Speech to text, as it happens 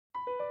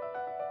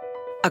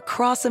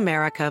Across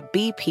America,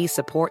 BP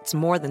supports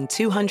more than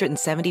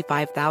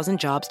 275,000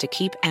 jobs to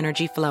keep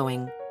energy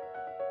flowing.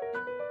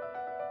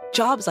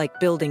 Jobs like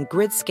building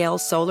grid-scale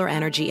solar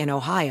energy in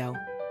Ohio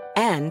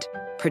and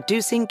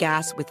producing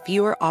gas with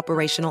fewer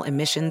operational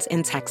emissions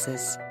in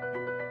Texas.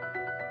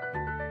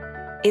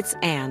 It's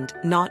and,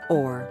 not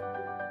or.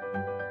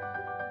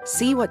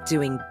 See what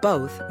doing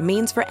both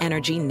means for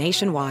energy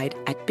nationwide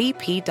at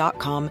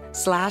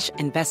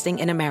bp.com/investing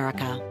in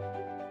America.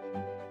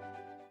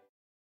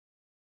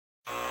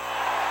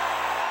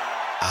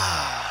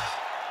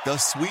 The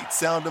sweet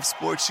sound of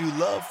sports you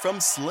love from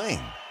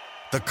Sling.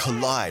 The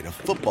collide of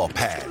football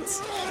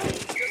pads.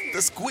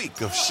 The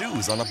squeak of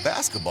shoes on a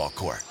basketball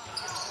court.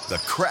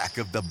 The crack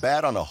of the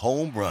bat on a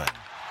home run.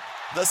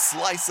 The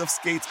slice of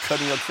skates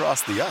cutting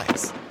across the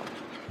ice.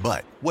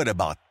 But what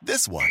about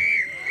this one?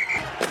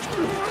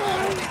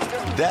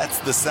 That's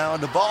the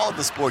sound of all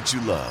the sports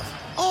you love,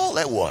 all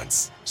at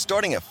once.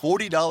 Starting at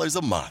 $40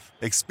 a month.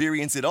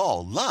 Experience it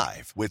all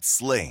live with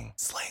Sling.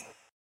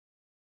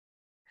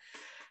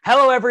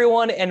 Hello,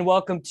 everyone, and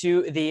welcome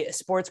to the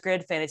Sports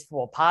Grid Fantasy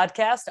Football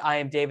Podcast. I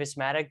am Davis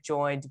Maddock,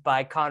 joined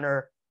by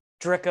Conor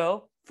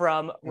Dricko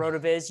from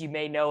RotoViz. You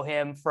may know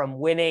him from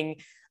winning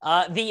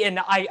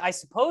I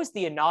suppose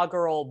the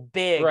inaugural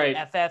big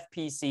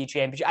FFPC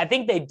championship. I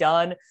think they've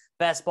done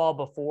best ball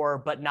before,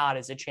 but not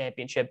as a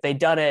championship. They've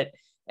done it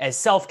as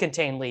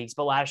self-contained leagues,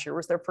 but last year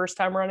was their first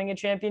time running a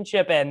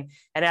championship. And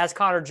as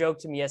Conor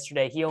joked to me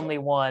yesterday, he only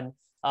won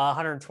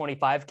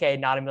 $125K,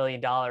 not $1 million.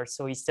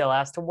 So he still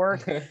has to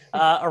work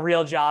a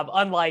real job.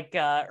 Unlike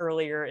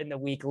earlier in the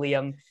week,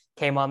 Liam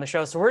came on the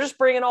show. So we're just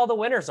bringing all the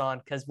winners on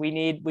because we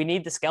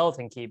need the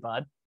skeleton key,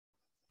 bud.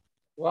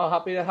 Well,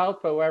 happy to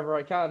help however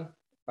I can.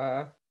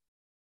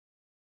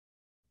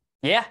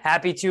 Yeah,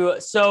 happy to.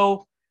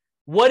 So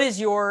what is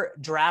your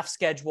draft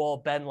schedule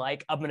been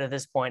like up until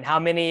this point? How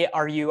many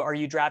are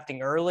you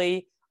drafting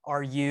early?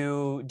 Are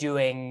you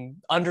doing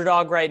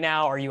underdog right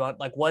now? Are you on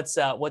what's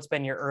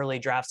been your early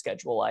draft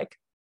schedule like?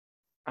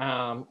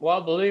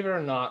 Well, believe it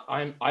or not,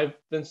 I've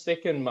been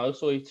sticking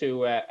mostly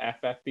to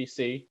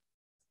FFPC.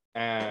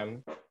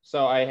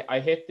 So I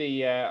hit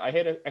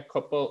a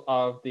couple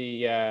of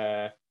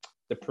the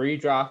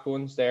pre-draft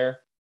ones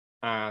there,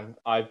 and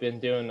I've been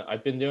doing a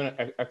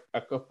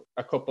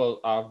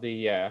couple of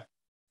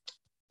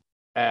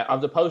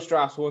the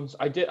post-draft ones.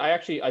 I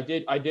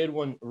did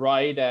one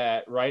right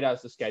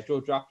as the schedule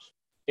dropped.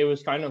 It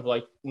was kind of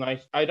like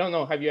nice. I don't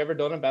know. Have you ever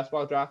done a best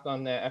ball draft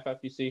on the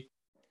FFPC?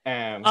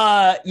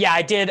 Yeah,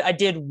 I did. I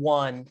did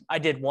one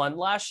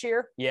last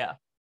year. Yeah.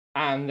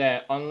 And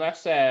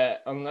unless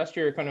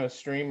you're kind of a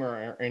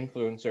streamer or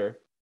influencer,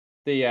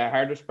 the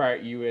hardest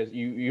part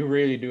you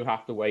really do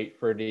have to wait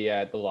for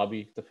the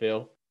lobby to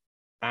fill.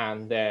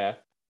 And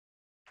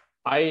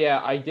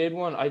I did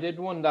one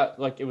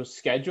that it was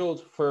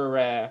scheduled for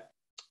I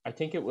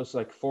think it was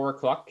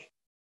 4:00.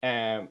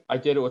 I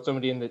did it with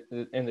somebody in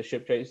the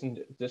Ship Chasing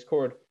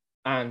Discord,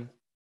 and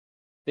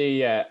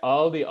the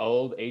all the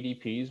old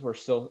ADPs were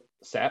still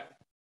set.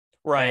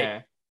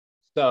 Right.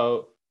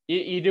 So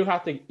you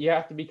have to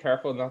be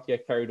careful not to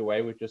get carried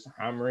away with just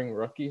hammering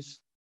rookies.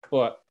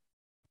 But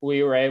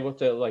we were able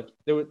to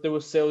there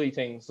was silly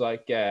things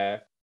like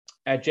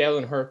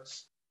Jalen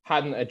Hurts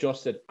hadn't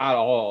adjusted at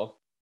all.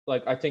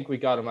 I think we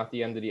got him at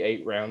the end of the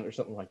 8th round or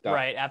something like that.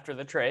 Right after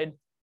the trade.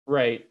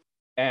 Right.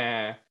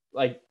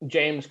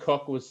 James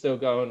Cook was still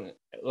going.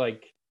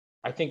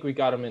 I think we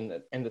got him in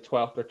the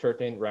 12th or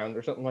 13th round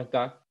or something like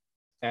that.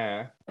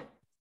 Yeah.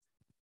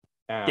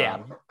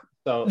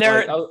 So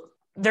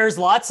there's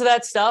lots of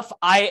that stuff.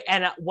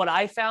 What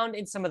I found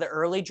in some of the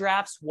early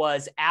drafts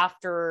was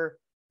after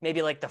maybe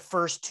the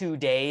first 2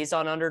 days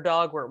on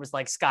Underdog where it was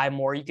Sky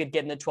Moore, you could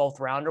get in the 12th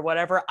round or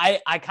whatever.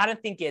 I kind of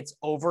think it's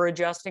over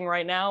adjusting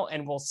right now,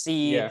 and we'll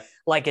see a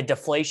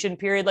deflation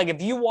period.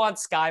 If you want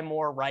Sky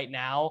Moore right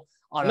now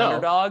on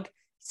Underdog,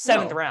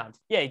 7th round.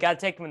 Yeah. You got to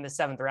take him in the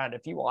 7th round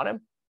if you want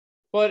him.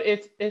 But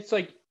it's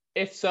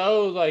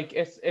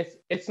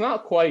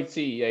not quite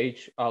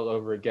CEH all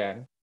over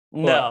again.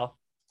 No.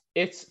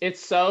 It's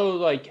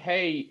so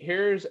hey,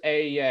 here's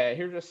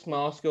a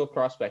small school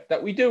prospect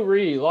that we do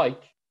really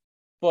like.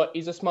 But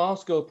he's a small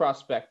school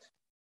prospect,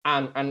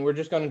 and we're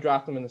just going to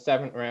draft him in the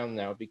 7th round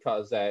now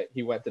because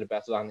he went to the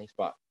best landing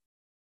spot.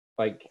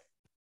 That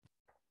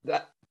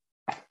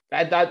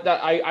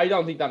I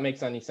don't think that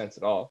makes any sense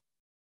at all.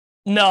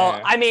 No,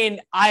 I mean,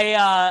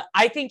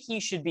 I think he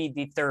should be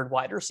the 3rd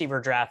wide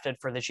receiver drafted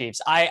for the Chiefs.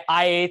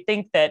 I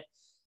think that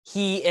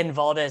he and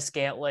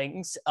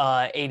Valdez-Scantling's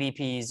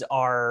ADPs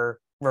are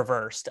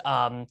reversed.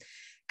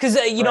 Because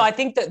I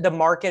think that the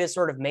market is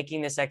sort of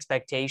making this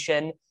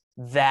expectation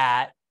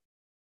that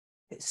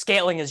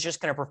Scantling is just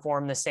going to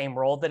perform the same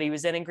role that he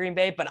was in Green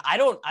Bay, but I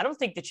don't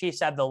think the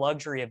Chiefs have the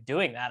luxury of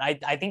doing that.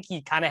 I think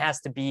he kind of has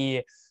to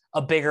be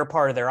a bigger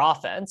part of their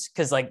offense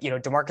because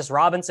Demarcus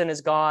Robinson is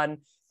gone.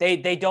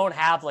 They don't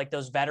have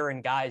those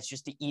veteran guys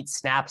just to eat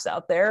snaps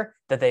out there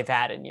that they've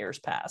had in years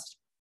past.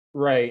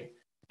 Right.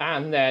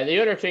 And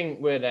the other thing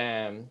with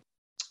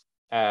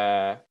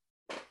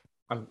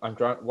I'm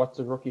drawing. What's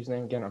the rookie's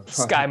name again?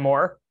 Sky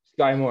Moore.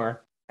 Sky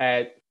Moore.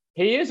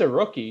 He is a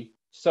rookie,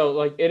 so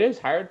like it is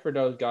hard for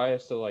those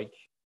guys to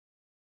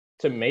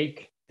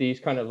make these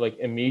kind of like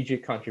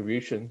immediate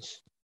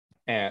contributions.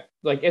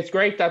 Like it's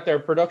great that their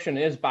production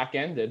is back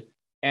ended,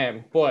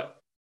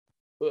 but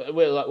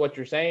what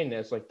you're saying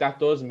is like that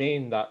does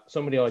mean that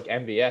somebody like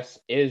MVS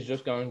is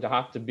just going to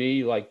have to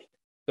be like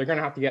they're going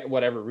to have to get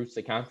whatever routes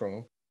they can from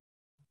him.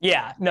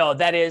 Yeah, no,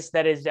 that is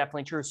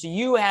definitely true. So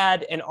you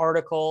had an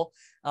article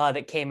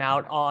that came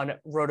out on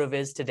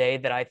RotoViz today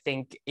that I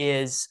think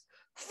is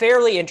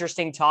fairly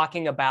interesting,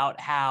 talking about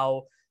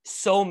how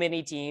so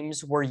many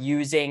teams were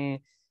using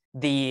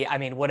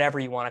whatever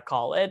you want to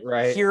call it,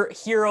 right? Hero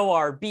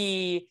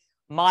RB,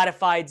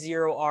 modified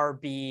zero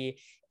RB.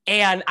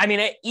 And I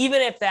mean,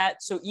 even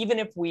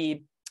if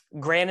we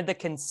granted the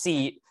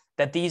conceit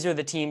that these are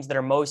the teams that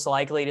are most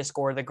likely to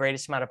score the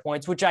greatest amount of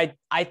points, which I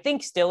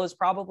think still is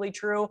probably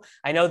true.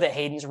 I know that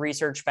Hayden's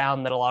research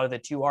found that a lot of the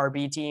 2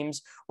 RB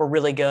teams were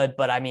really good,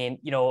 but I mean,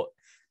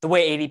 the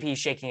way ADP is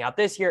shaking out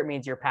this year, it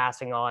means you're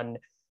passing on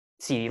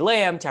CeeDee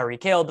Lamb,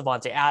 Tyreek Hill,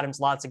 Devontae Adams,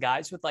 lots of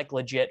guys with like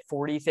legit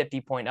 40,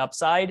 50 point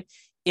upside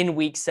in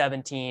week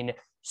 17.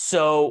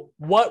 So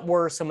what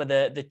were some of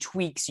the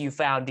tweaks you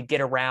found to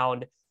get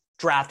around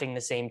drafting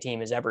the same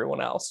team as everyone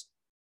else?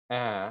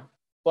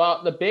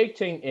 Well, the big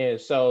thing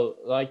is, so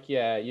like,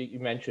 yeah, you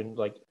mentioned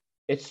like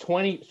it's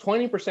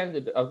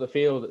 20% of the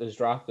field is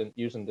drafted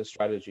using this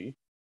strategy.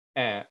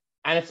 And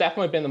it's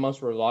definitely been the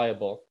most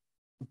reliable,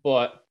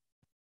 but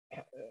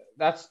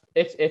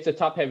it's a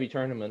top heavy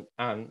tournament,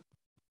 and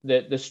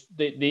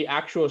the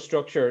actual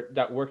structure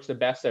that works the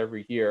best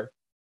every year,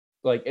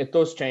 like it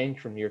does change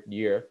from year to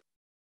year.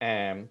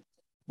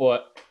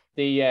 But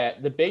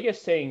the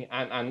biggest thing,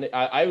 and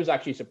I was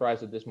actually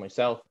surprised at this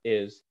myself,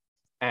 is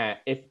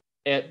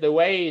the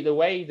way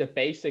the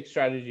basic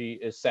strategy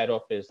is set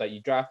up is that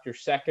you draft your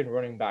second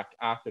running back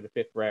after the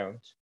 5th round.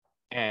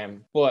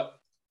 But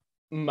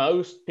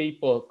most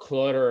people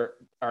cluster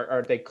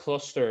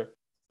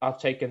of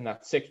taking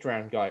that 6th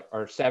round guy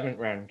or 7th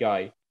round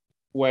guy.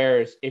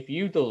 Whereas if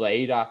you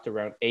delayed after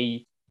round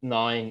 8,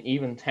 9,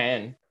 even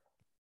 10,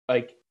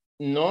 like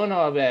none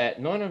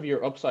of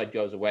your upside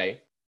goes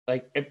away.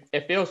 Like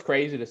it feels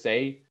crazy to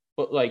say,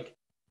 but like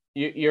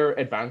your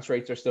advance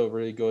rates are still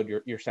really good.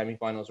 Your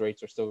semifinals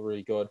rates are still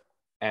really good.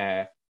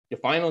 Your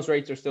finals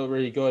rates are still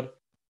really good.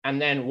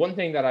 And then one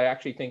thing that I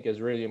actually think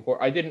is really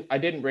important, I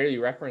didn't really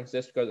reference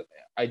this because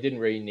I didn't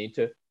really need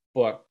to,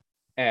 but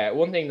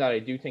one thing that I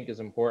do think is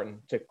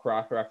important to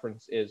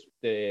cross-reference is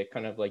the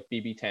kind of like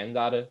BB10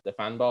 data, the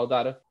fan ball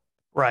data.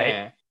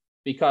 Right.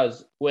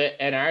 Because with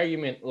an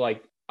argument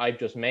like I've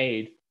just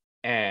made,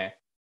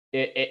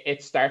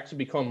 it starts to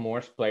become more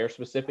player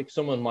specific.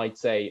 Someone might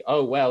say,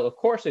 oh, well, of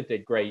course it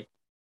did great.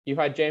 You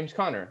had James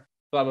Conner,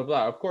 blah, blah,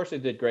 blah. Of course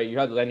it did great. You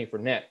had Lenny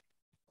Fournette.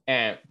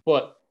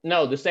 But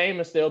no, the same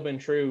has still been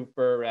true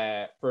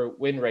for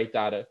win rate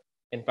data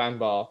in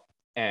Fanball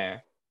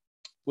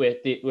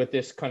with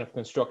this kind of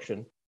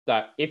construction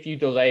that if you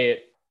delay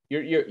it,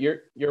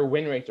 your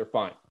win rates are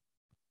fine.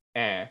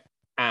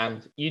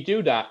 And you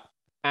do that.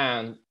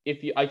 And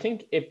I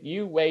think if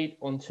you wait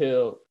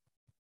until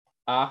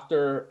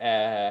after,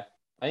 I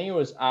think it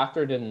was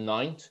after the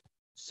 9th.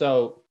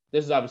 So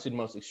this is obviously the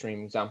most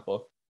extreme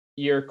example.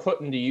 You're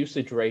cutting the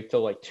usage rate to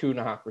like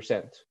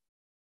 2.5%.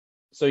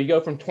 So you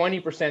go from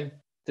 20%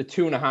 to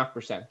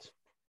 2.5%.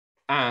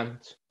 And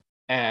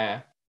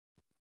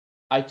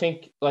I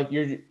think like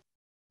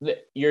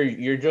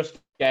you're just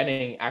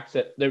getting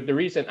access. The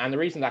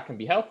reason that can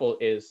be helpful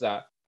is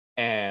that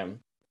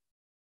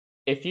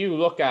if you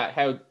look at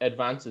how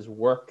advances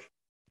work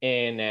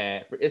in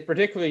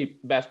particularly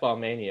Best Ball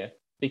Mania,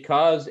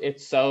 because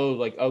it's so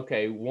like,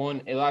 okay,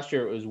 last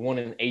year it was 1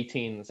 in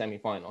 18 in the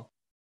semifinal.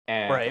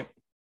 Right.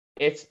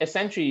 It's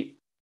essentially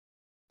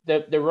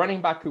the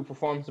running back who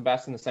performs the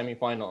best in the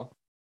semifinal,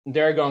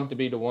 they're going to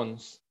be the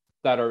ones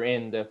that are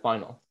in the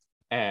final.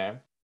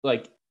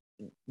 Like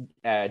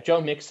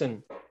Joe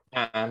Mixon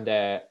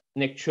and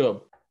Nick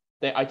Chubb,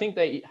 I think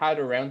they had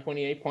around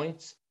 28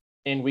 points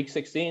in week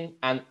 16,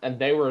 and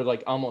they were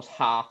like almost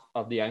half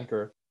of the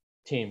anchor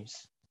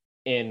teams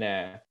in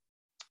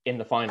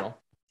the final.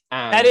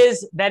 And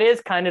that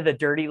is kind of the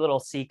dirty little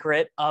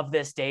secret of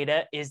this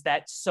data, is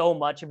that so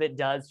much of it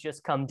does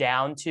just come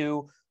down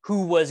to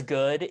who was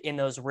good in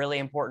those really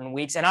important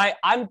weeks. And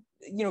I'm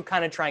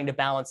kind of trying to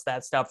balance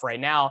that stuff right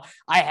now.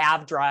 I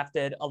have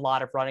drafted a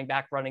lot of running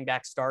back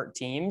start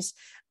teams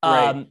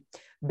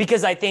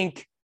because I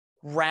think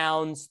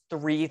rounds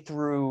 3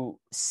 through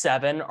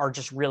 7 are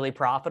just really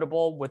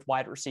profitable with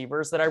wide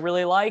receivers that I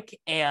really like.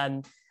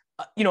 And,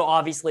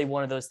 obviously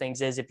one of those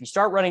things is if you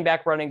start running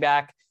back,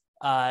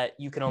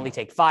 you can only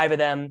take 5 of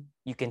them.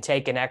 You can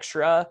take an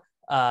extra.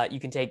 You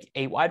can take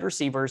 8 wide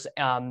receivers.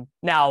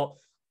 Now,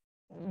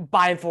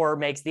 buying 4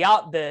 makes the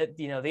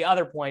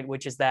other point,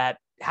 which is that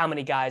how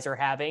many guys are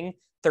having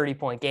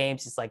 30-point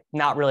games. It's like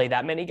not really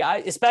that many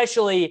guys,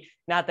 especially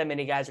not that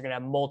many guys are going to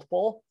have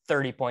multiple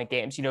 30-point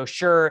games.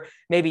 Sure,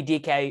 maybe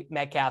DK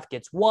Metcalf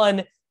gets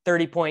one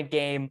 30-point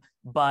game,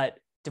 but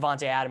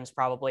Devontae Adams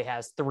probably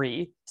has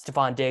 3.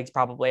 Stephon Diggs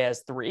probably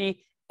has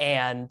 3.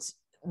 And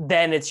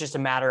then it's just a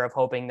matter of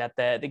hoping that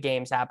the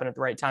games happen at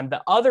the right time.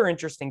 The other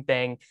interesting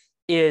thing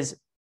is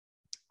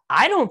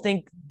I don't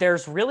think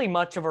there's really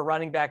much of a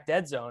running back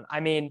dead zone. I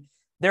mean,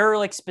 there are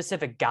like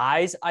specific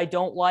guys I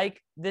don't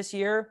like this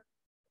year.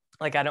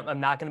 Like I'm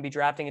not going to be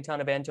drafting a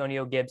ton of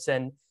Antonio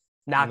Gibson,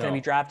 not going to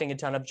be drafting a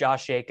ton of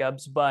Josh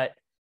Jacobs, but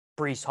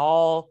Breece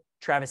Hall,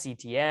 Travis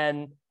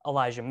Etienne,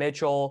 Elijah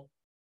Mitchell,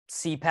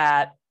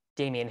 CPAT,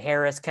 Damian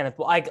Harris, Kenneth,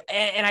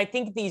 and I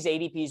think these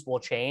ADPs will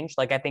change.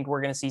 Like, I think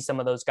we're going to see some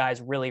of those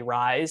guys really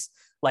rise.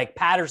 Like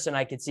Patterson,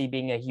 I could see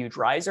being a huge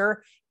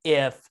riser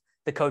if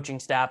the coaching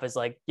staff is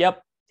like,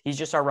 yep, he's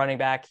just our running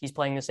back. He's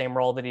playing the same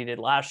role that he did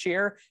last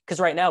year. Because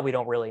right now we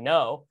don't really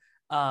know.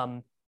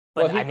 But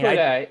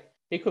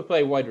he could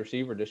play wide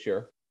receiver this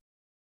year,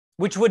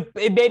 which would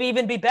maybe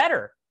even be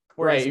better.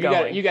 Right.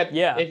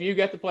 If you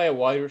get to play a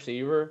wide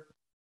receiver,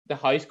 the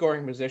high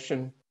scoring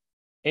position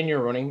in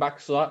your running back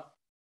slot,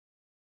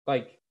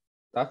 like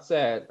that's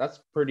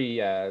pretty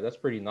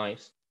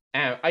nice.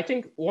 I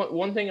think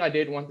one thing I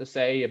did want to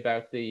say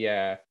about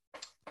the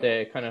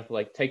kind of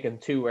like taking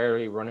too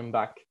early running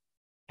back,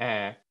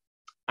 and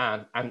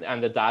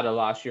the data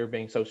last year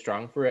being so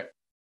strong for it.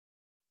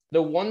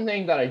 The one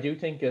thing that I do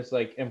think is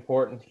like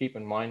important to keep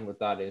in mind with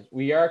that is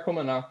we are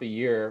coming off a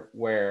year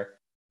where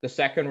the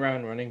second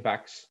round running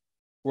backs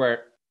were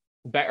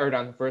better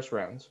than the first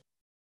round,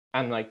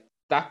 and like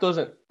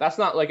that's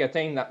not like a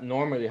thing that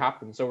normally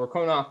happens. So we're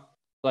coming off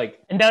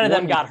like, and none of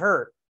them got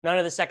hurt. None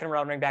of the second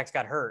round running backs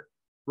got hurt.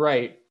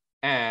 Right.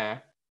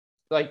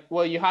 Like,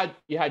 well, you had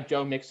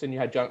Joe Mixon, you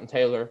had Jonathan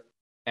Taylor,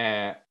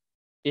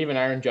 even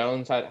Aaron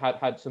Jones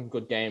had some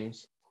good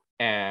games.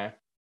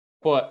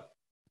 But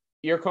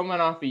you're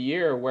coming off a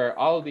year where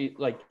all the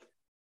like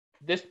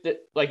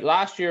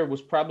last year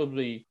was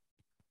probably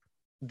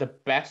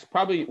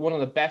one of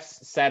the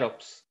best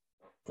setups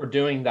for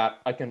doing that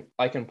I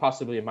can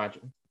possibly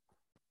imagine.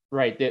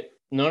 Right.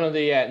 None of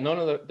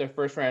the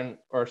first round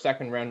or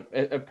second round,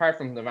 apart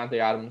from Devontae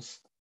Adams,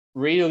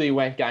 really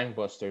went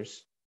gangbusters.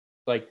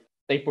 Like,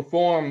 they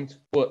performed,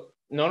 but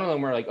none of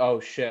them were like, oh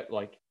shit,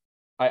 like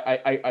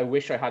I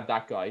wish I had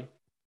that guy.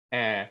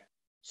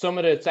 Some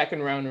of the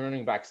second round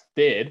running backs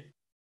did,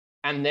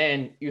 and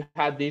then you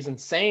had these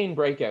insane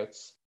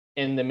breakouts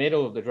in the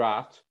middle of the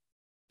draft,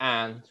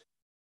 and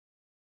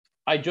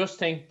I just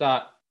think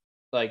that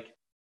like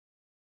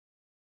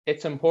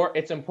it's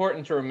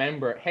important to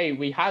remember, hey,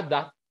 we had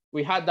that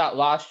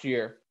last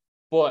year,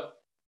 but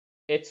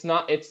it's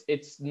not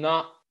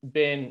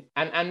been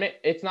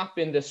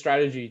the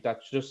strategy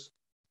that's just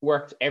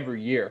worked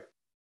every year.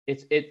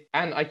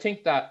 And I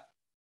think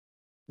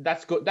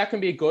that's good. That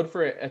can be good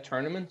for a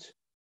tournament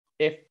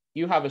if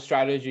you have a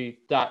strategy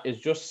that is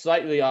just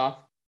slightly off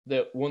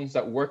the ones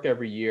that work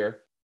every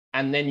year,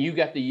 and then you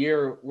get the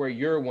year where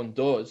your one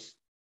does.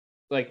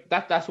 Like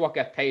that's what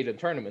gets paid in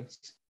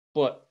tournaments.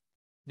 But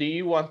do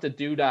you want to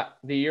do that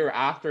the year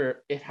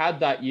after it had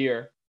that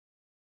year,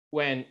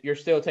 when you're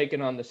still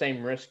taking on the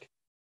same risk,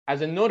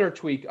 as another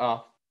tweak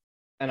off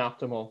an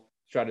optimal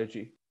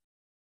strategy?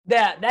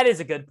 That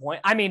is a good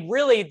point. I mean,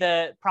 really,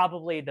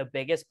 probably the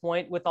biggest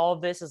point with all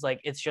of this is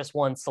like it's just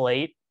one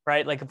slate,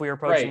 right? Like if we were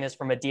approaching this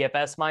from a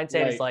DFS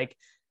mindset, it's like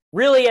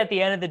really at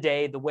the end of the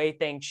day, the way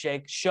things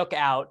shook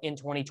out in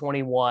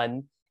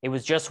 2021, it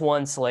was just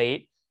one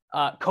slate.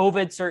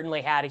 COVID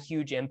certainly had a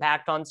huge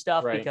impact on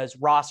stuff because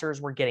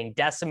rosters were getting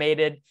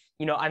decimated.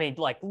 You know, I mean,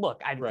 like,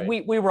 look,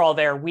 we were all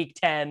there week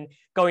 10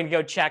 going to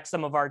go check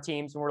some of our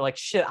teams, and we're like,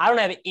 shit, I don't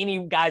have any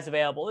guys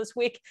available this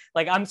week.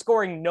 Like, I'm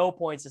scoring no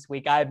points this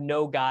week. I have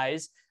no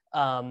guys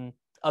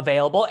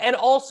available. And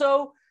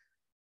also,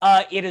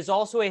 it is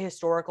also a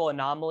historical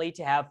anomaly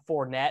to have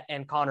Fournette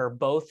and Conor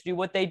both do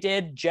what they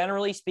did.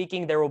 Generally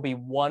speaking, there will be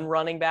one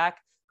running back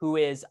who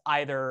is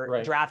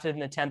either drafted in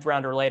the 10th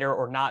round or later,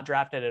 or not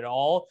drafted at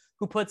all,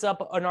 who puts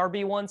up an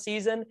RB1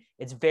 season.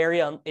 It's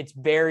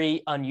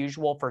very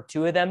unusual for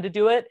two of them to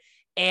do it.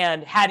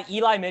 And had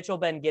Eli Mitchell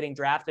been getting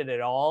drafted at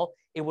all,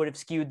 it would have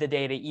skewed the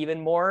data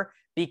even more,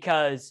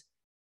 because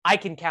I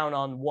can count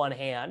on one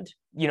hand,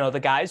 you know, the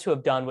guys who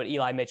have done what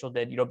Eli Mitchell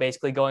did, you know,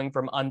 basically going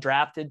from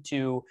undrafted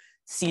to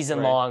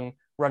season long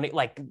running,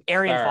 like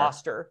Arian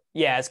Foster.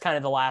 Yeah, is kind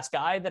of the last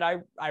guy that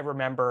I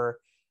remember.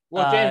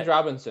 Well, James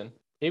Robinson.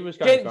 He was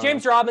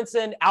James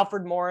Robinson,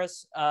 Alfred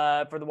Morris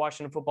for the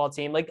Washington football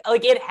team. Like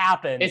it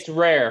happens. It's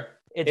rare.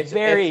 It's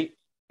very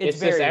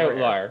very outlier.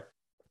 Rare.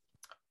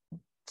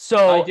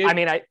 So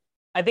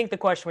I think the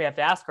question we have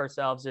to ask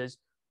ourselves is,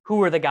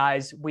 who are the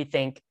guys we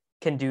think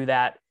can do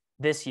that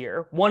this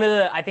year? One of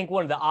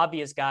the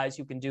obvious guys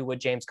who can do what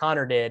James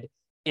Conner did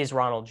is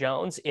Ronald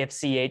Jones, if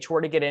CH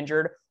were to get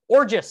injured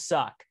or just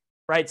suck,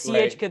 right?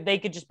 CH they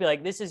could just be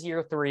like, this is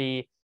year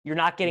 3. You're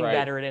not getting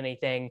better at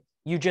anything.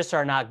 You just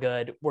are not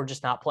good. We're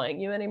just not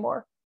playing you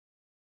anymore.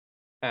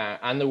 And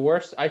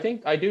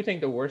I do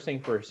think the worst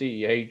thing for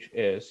CEH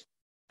is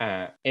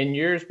in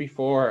years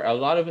before, a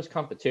lot of his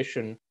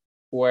competition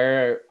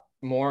were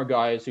more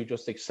guys who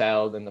just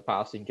excelled in the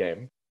passing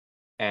game.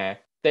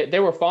 They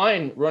were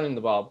fine running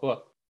the ball,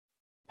 but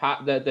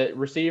the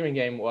receiving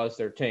game was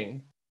their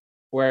thing,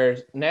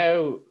 whereas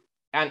now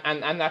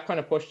and that kind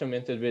of pushed him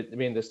into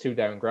being this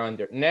 2-down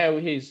grinder. Now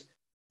he's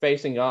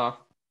facing off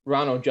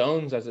Ronald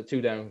Jones as a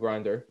 2-down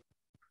grinder,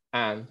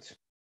 and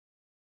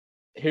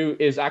who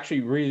is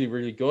actually really,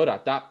 really good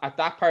at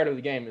that part of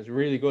the game, is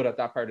really good at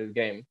that part of the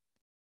game.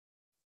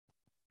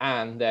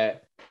 And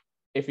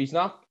if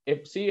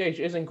CH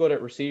isn't good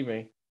at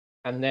receiving,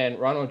 and then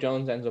Ronald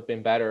Jones ends up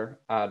being better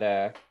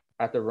at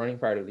the running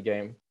part of the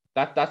game,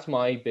 that's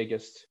my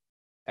biggest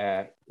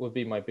would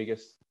be my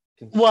biggest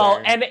concern.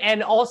 Well,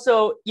 and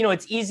also,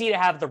 it's easy to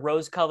have the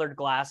rose-colored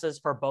glasses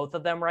for both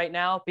of them right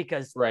now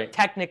because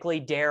technically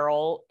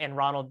Daryl and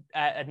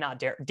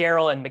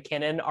Daryl and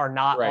McKinnon are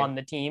not on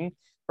the team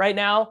right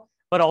now,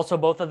 but also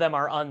both of them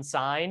are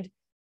unsigned.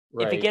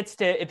 Right. If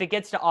it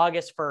gets to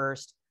August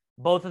 1st,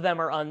 both of them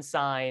are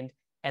unsigned,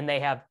 and they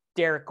have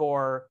Derek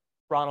Gore,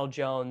 Ronald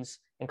Jones,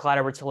 and Clyde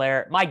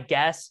Edwards-Helaire. My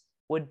guess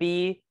would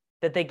be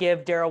that they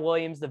give Darrell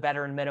Williams the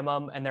veteran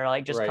minimum, and they're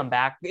like, just come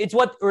back. It's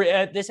what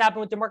this happened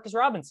with DeMarcus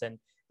Robinson.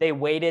 They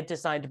waited to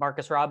sign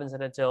DeMarcus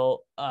Robinson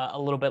until a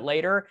little bit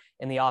later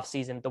in the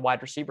offseason, the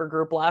wide receiver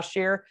group last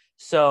year.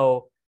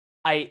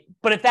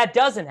 But if that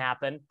doesn't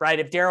happen, right,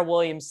 if Darrell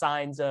Williams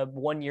signs a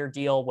 1-year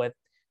deal with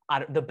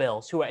the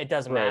Bills, it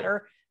doesn't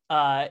matter.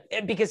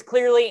 Because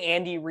clearly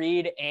Andy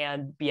Reid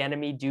and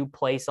Bieniemy do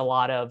place a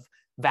lot of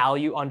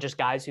value on just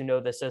guys who know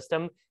the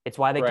system. It's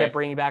why they kept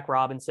bringing back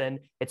Robinson.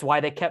 It's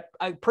why they kept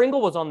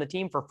Pringle was on the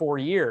team for 4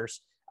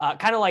 years,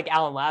 kind of like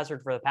Alan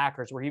Lazard for the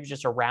Packers, where he was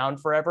just around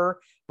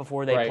forever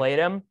before they played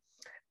him.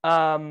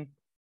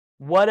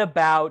 What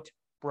about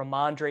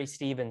Ramondre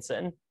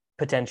Stevenson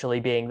potentially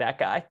being that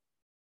guy?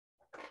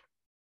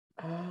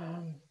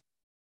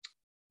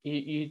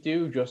 You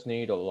do just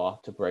need a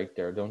lot to break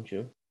there, don't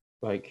you?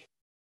 Like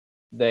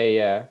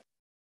there's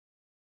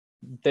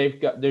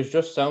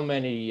just so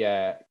many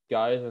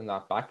guys in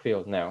that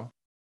backfield now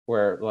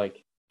where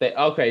like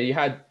you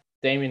had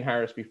Damian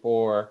Harris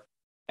before,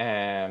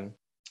 I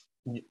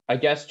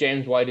guess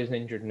James White is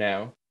injured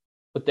now,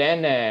 but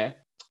then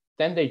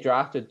they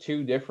drafted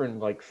 2 different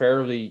like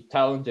fairly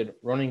talented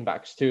running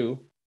backs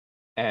too,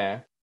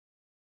 and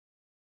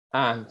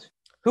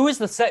who is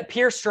the set?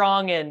 Pierre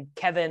Strong and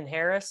Kevin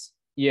Harris.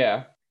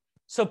 Yeah.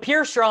 So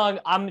Pierre Strong,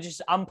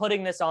 I'm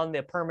putting this on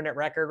the permanent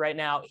record right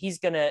now. He's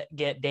gonna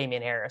get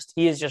Damian Harris.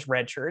 He is just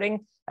redshirting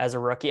as a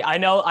rookie. I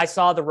know I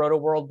saw the Roto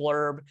World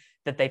blurb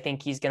that they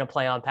think he's gonna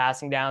play on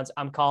passing downs.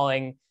 I'm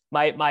calling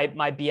my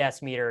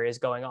BS meter is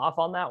going off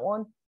on that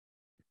one.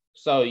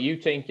 So you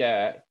think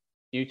that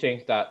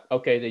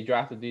they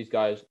drafted these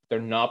guys, they're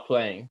not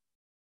playing,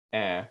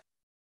 and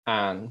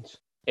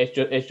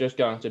it's just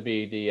going to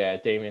be the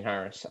Damian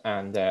Harris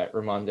and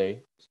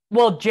Ramondre.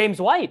 Well,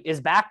 James White is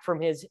back from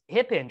his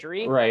hip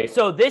injury. Right.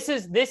 So this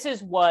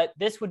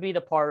would be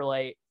the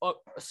parlay.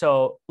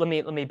 So let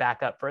me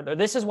back up further.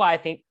 This is why I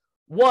think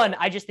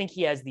I just think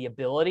he has the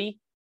ability,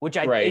 which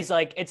is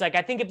like, it's like,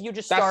 I think if you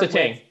just start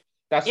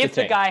if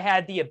the guy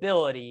had the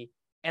ability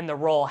and the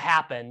role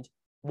happened,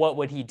 what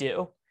would he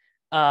do?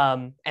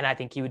 And I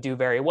think he would do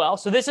very well.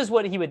 So this is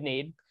what he would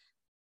need.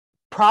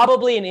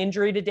 Probably an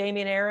injury to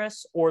Damian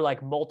Harris or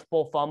like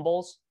multiple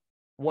fumbles,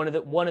 one of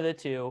the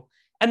two.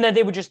 And then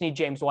they would just need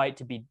James White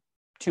to be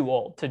too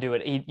old to do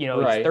it.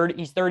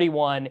 He's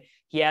 31.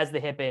 He has the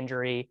hip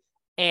injury,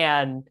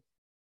 and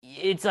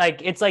it's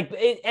like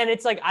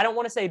I don't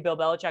want to say Bill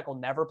Belichick will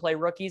never play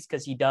rookies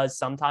because he does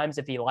sometimes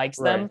if he likes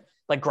them.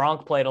 Like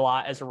Gronk played a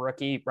lot as a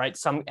rookie, right?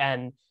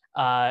 And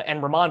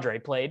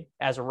Ramondre played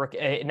as a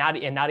rookie, not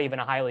even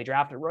a highly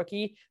drafted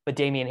rookie, but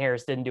Damian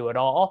Harris didn't do it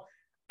all.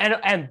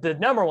 And the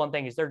number one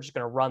thing is they're just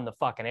going to run the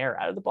fucking air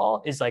out of the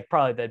ball is like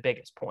probably the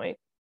biggest point.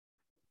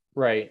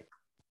 Right.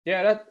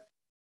 Yeah,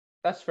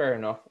 that's fair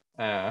enough.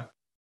 And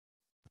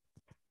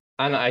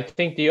I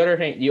think the other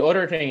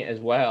thing as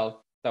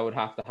well that would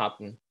have to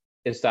happen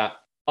is that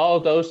all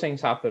those things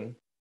happen,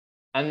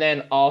 and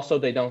then also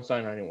they don't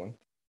sign anyone.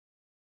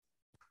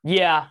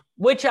 Yeah,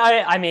 which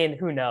I mean,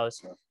 who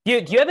knows?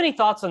 Do you have any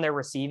thoughts on their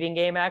receiving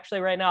game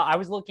actually right now? I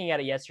was looking at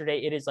it yesterday.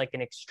 It is like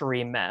an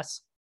extreme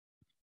mess.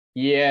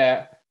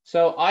 Yeah.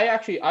 So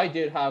I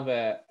did have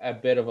a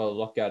bit of a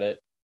look at it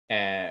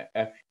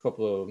a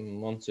couple of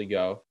months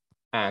ago.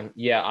 And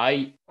yeah,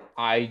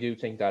 I do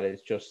think that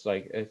it's just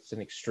like it's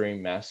an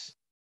extreme mess.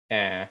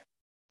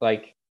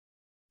 Like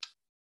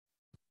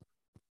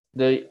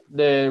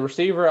the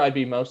receiver I'd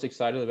be most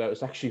excited about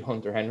is actually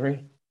Hunter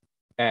Henry.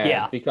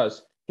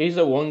 Because he's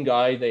the one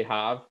guy they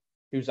have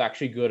who's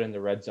actually good in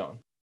the red zone.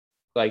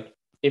 Like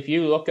if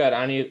you look at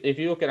any of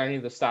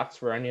the stats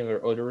for any of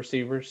their other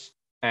receivers,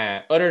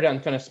 other than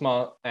kind of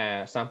small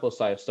sample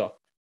size stuff,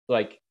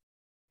 like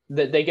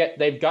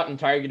they've gotten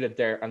targeted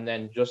there and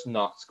then just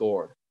not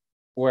scored.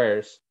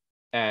 Whereas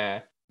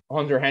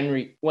Hunter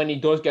Henry, when he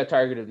does get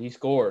targeted, he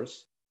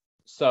scores.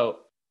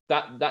 So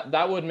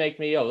that would make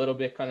me a little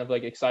bit kind of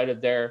like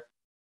excited there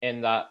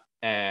in that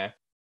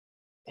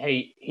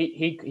hey,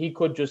 he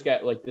could just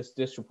get like this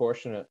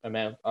disproportionate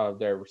amount of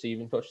their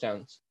receiving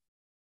touchdowns.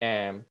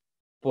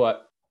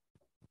 But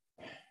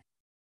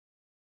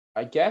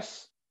I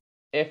guess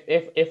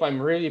if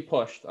I'm really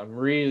pushed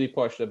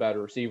about a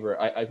receiver,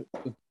 I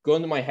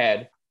gun to my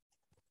head,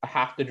 I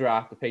have to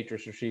draft the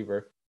Patriots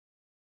receiver.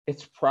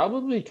 It's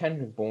probably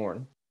Kendrick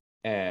Bourne.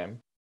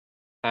 And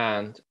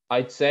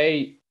I'd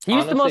say he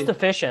was honestly, the most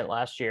efficient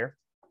last year.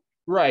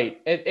 Right.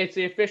 It's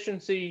the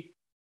efficiency.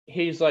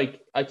 He's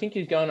like, I think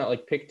he's going at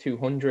like pick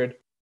 200.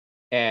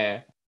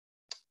 And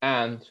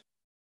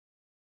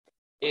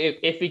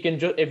if he can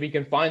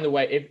find the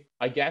way,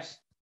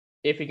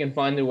 if he can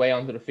find the way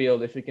onto the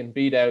field, if he can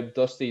beat out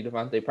Dusty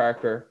Devontae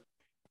Parker,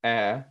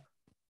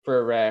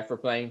 for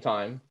playing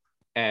time,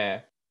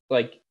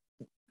 like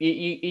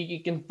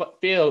you can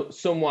feel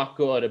somewhat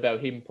good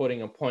about him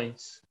putting up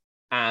points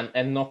and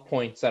enough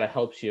points that it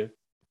helps you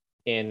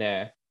in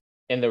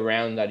the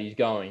round that he's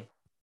going.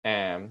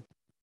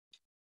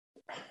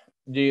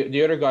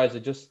 The other guys are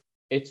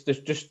there's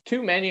just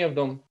too many of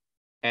them.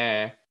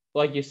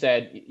 Like you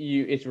said,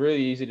 it's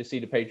really easy to see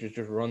the Patriots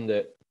just run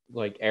the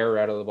like air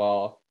out of the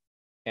ball,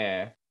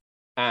 and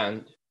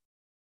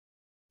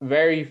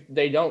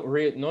they don't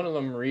really, none of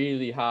them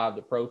really have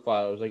the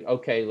profile. It's like,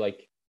 okay,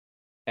 like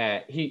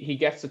he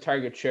gets the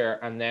target share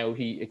and now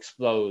he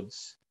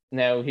explodes.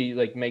 Now he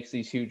like makes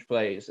these huge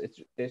plays.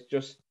 It's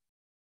just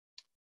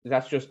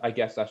I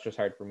guess that's just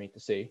hard for me to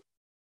see.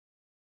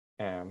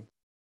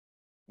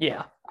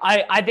 Yeah,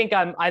 I think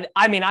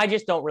I mean, I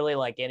just don't really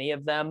like any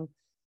of them.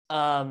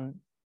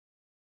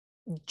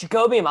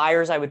 Jacoby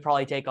Myers, I would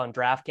probably take on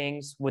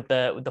DraftKings with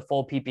the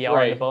full PPR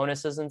Right. and the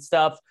bonuses and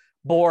stuff.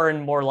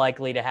 Bourne more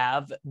likely to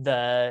have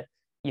the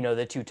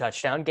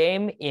 2-touchdown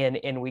game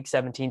in week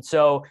 17.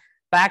 So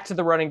back to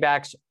the running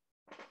backs.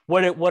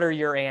 What are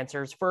your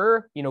answers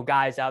for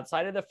guys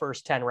outside of the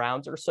first 10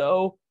 rounds or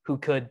so who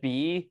could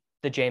be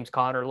the James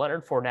Conner,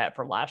 Leonard Fournette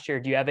from last year?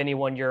 Do you have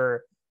anyone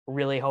you're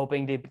really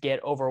hoping to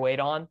get overweight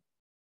on?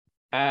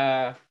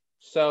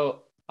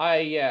 So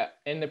I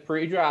in the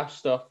pre-draft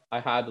stuff, I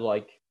had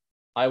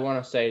I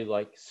want to say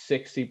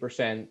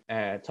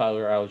 60%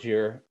 Tyler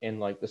Algier in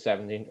like the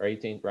 17th or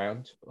 18th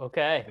round.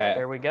 Okay,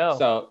 there we go.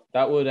 So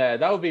that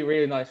would be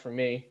really nice for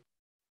me.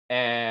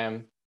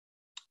 I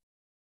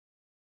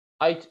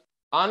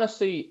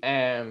honestly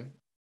I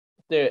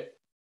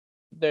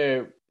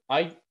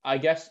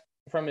guess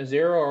from a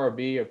 0 or a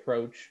B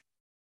approach,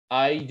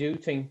 I do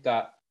think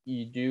that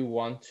you do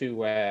want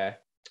to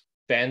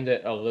bend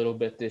it a little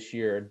bit this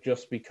year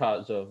just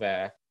because of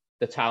the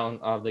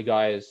talent of the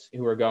guys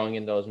who are going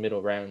in those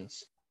middle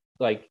rounds.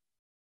 Like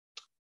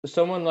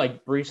someone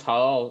like Breece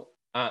Hall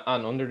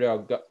on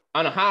Underdog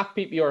on a half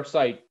PPR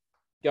site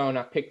going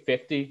at pick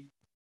 50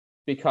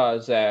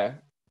 because of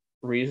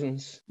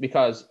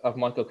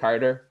Michael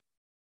Carter.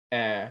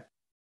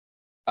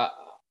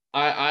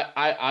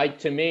 I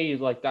to me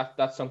like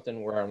that's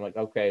something where I'm like,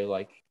 okay,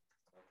 like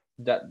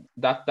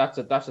that's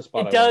a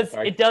spot.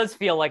 It does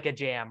feel like a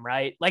jam,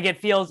 right? Like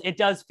it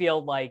does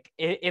feel like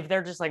if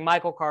they're just like,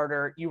 Michael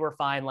Carter, you were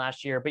fine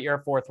last year, but you're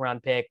a 4th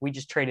round pick. We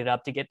just traded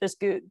up to get this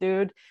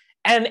dude.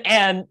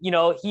 And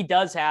he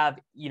does have,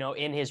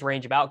 in his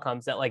range of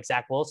outcomes that like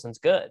Zach Wilson's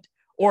good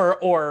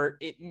or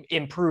it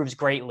improves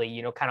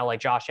greatly, kind of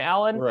like Josh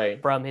Allen,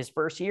 right, from his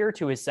first year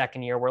to his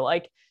second year, where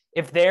like,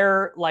 if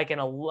they're like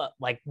the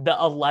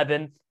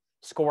 11th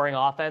scoring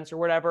offense or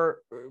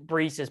whatever,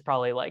 Breece is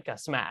probably like a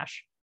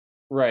smash.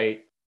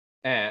 Right.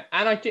 And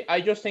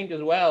I just think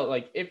as well,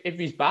 like if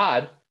he's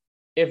bad,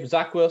 if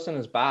Zach Wilson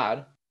is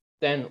bad,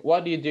 then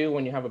what do you do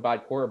when you have a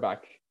bad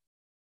quarterback?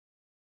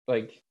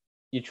 Like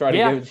you try to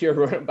give your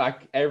running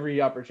back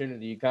every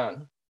opportunity you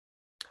can.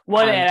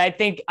 Well, and I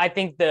think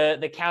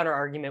the counter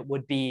argument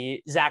would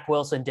be Zach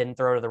Wilson didn't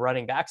throw to the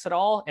running backs at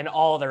all, and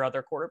all their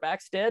other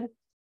quarterbacks did.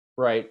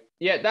 Right.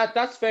 Yeah,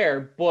 that's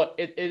fair, but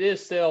it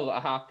is still a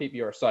half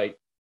PPR site.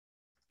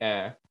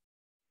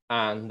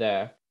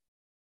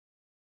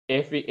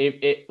 If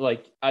it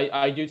like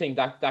I do think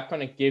that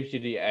kind of gives you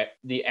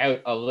the out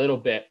a little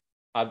bit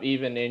of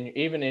even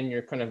in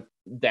your kind of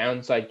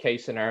downside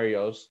case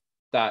scenarios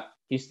that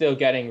he's still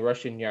getting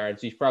rushing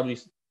yards. He's probably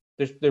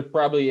there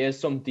probably is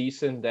some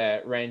decent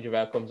range of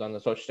outcomes on the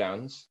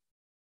touchdowns.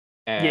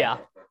 Yeah,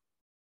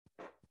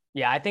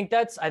 I think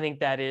that's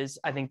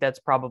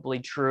probably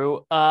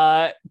true.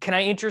 Can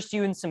I interest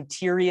you in some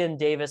Tyrion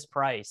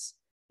Davis-Price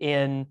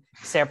in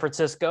San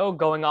Francisco,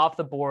 going off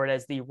the board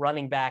as the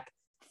running back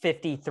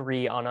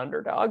 53 on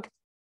Underdog?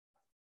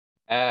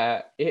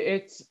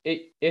 It's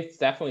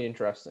definitely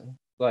interesting.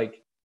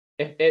 Like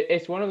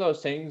it's one of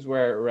those things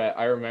where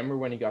I remember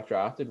when he got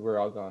drafted, we're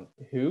all going,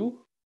 who?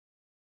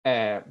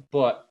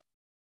 But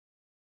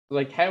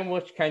like, how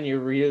much can you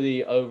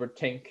really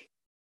overthink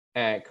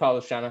Kyle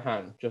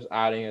Shanahan just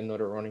adding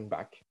another running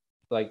back?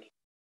 Like,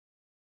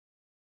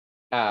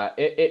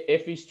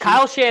 if he's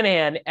Kyle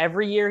Shanahan,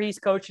 every year he's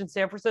coached in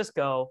San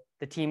Francisco,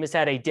 the team has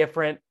had a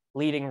different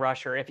leading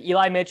rusher. If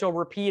Eli Mitchell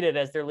repeated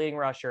as their leading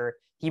rusher,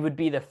 he would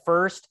be the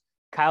first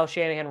Kyle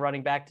Shanahan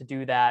running back to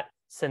do that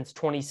since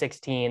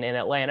 2016 in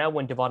Atlanta,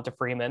 when Devonta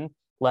Freeman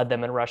led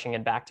them in rushing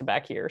in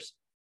back-to-back years.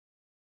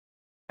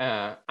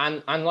 And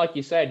like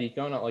you said, he's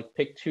going at like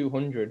pick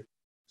 200.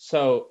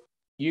 So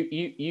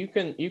you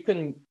can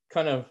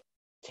kind of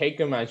take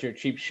him as your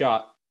cheap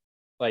shot.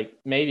 Like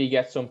maybe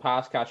get some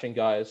pass catching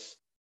guys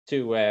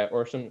to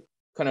or some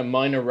kind of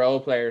minor role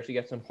players to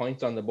get some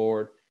points on the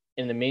board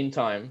in the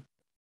meantime.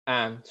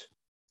 And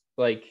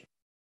like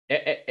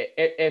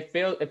it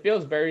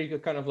feels very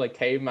kind of like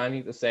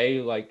caveman to say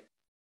like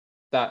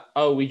that,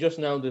 oh, we just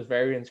know there's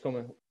variance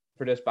coming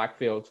for this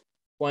backfield.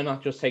 Why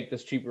not just take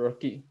this cheap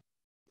rookie?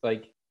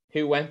 Like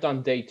who went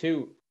on day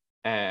 2?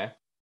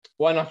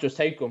 Why not just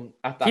take him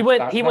at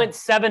that? He went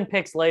 7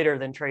 picks later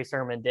than Trey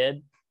Sermon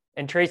did.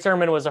 And Trey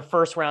Sermon was a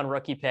first-round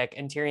rookie pick,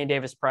 and Tyrion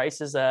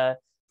Davis-Price is a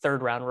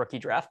third-round rookie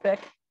draft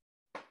pick.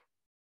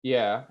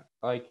 Yeah,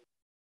 like,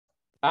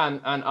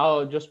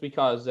 and just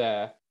because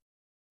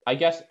I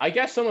guess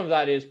some of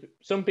that is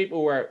some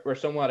people were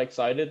somewhat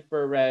excited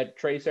for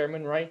Trey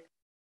Sermon, right?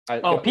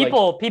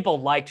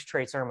 People liked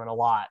Trey Sermon a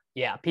lot.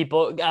 Yeah,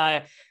 people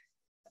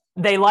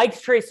they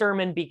liked Trey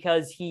Sermon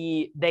because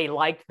they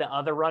liked the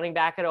other running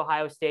back at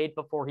Ohio State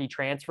before he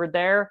transferred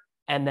there.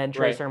 And then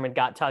Trey Sermon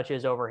got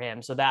touches over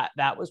him. So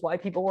that was why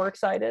people were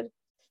excited.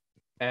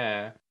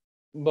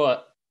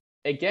 But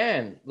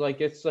again, like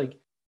it's like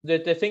the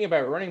thing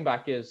about running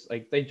back is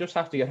like they just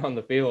have to get on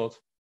the field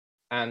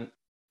and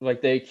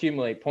like they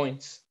accumulate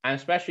points. And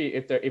especially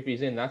if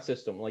he's in that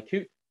system, like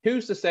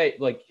who's to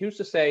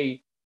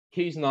say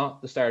he's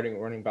not the starting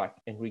running back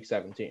in week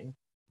 17?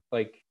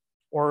 Like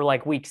or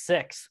like week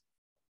 6.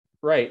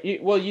 Right. You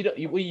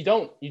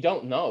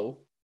don't know.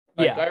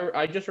 Like, yeah.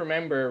 I just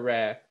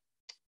remember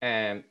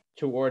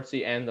towards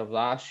the end of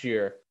last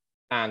year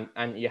and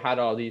you had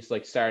all these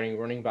like starting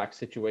running back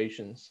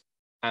situations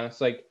and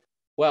it's like,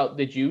 well,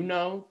 did you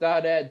know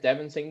that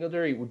Devin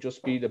Singletary would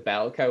just be the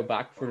bell cow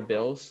back for the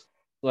Bills?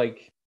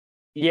 Like,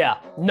 yeah,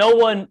 no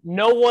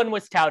one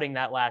was touting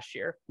that last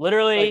year.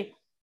 Literally,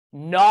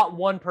 not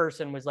one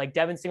person was like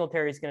Devin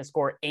Singletary is going to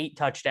score 8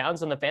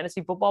 touchdowns in the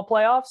fantasy football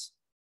playoffs.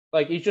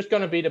 Like he's just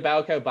going to be the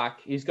bell cow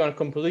back. He's going to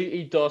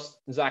completely dust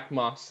Zach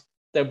Moss.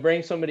 They'll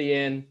bring somebody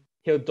in,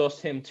 he'll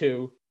dust him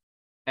too.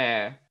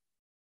 And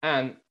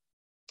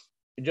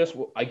just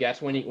I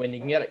guess when you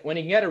can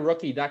get a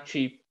rookie that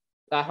cheap,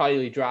 that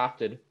highly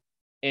drafted,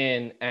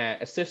 in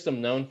a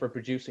system known for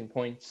producing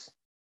points,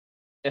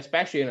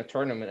 especially in a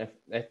tournament,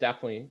 it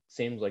definitely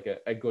seems like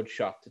a good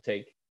shot to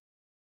take.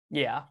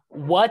 Yeah.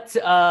 What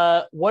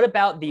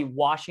about the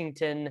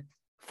Washington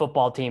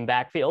football team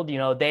backfield? You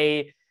know,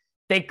 they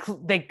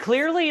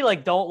clearly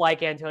like don't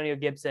like Antonio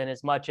Gibson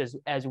as much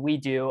as we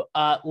do.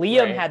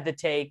 Liam had the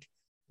take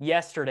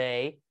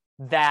yesterday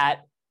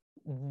that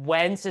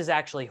Wentz is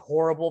actually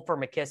horrible for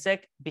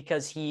McKissick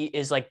because he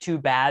is like too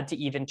bad to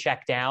even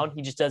check down.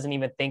 He just doesn't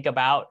even think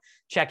about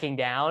checking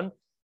down.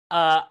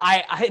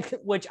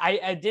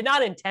 I did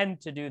not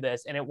intend to do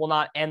this, and it will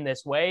not end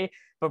this way.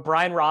 But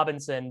Brian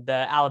Robinson, the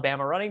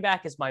Alabama running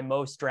back, is my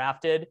most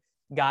drafted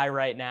guy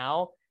right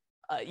now.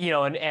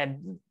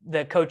 And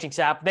the coaching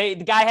staff, the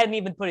guy hadn't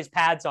even put his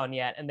pads on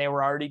yet, and they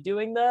were already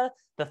doing the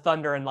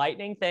thunder and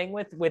lightning thing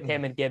with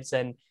him and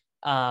Gibson.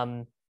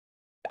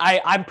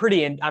 I'm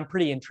pretty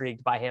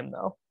intrigued by him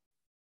though.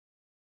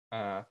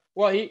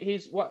 Well,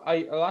 he's what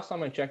last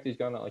time I checked, he's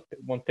gone at like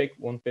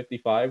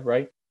 155,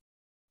 right?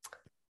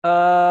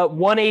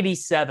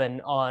 187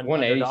 on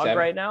 187 Underdog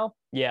right now.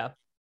 Yeah.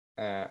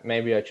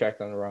 Maybe I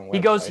checked on the wrong way.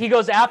 He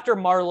goes after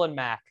Marlon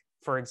Mack,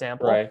 for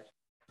example. Right.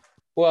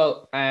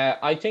 Well,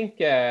 I think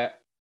that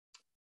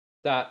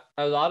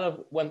a lot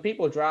of when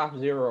people draft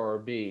 0 or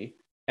B,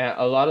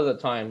 a lot of the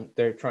time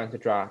they're trying to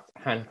draft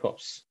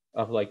handcuffs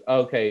of like,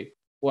 okay,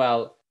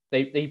 well,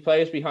 he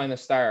plays behind a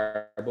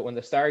star, but when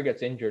the star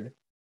gets injured,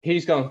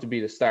 he's going to be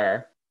the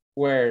star.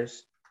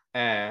 Whereas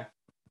a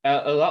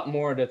lot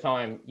more of the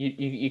time,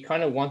 you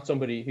kind of want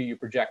somebody who you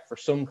project for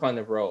some kind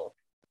of role,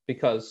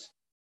 because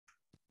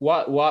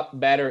what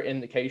better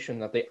indication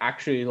that they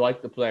actually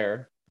like the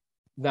player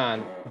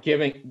than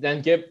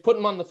put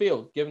him on the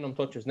field, giving them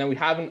touches. Now we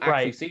haven't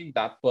actually seen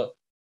that, but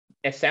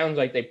it sounds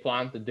like they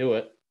plan to do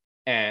it.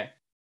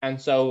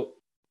 And so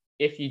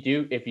if you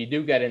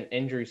do get an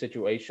injury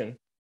situation,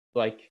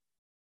 like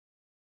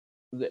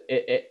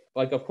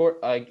of course,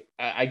 like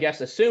I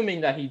guess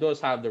assuming that he does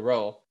have the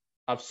role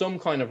of some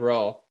kind of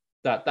role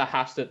that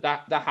has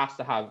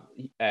to have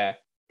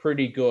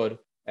pretty good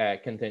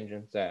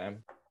contingent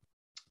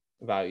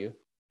value.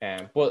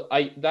 But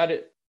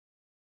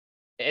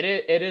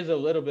it is a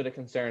little bit of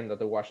concern that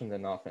the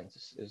Washington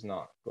offense is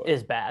not good.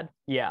 Is bad.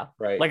 Yeah.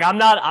 Right. Like I'm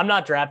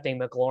not drafting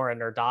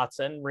McLaurin or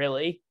Dotson,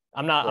 really.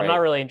 I'm not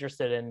really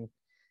interested in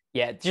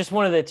just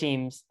one of the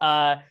teams.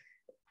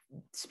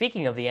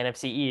 Speaking of the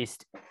NFC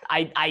East,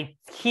 I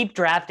keep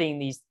drafting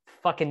these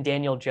fucking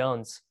Daniel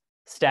Jones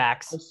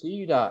stacks. I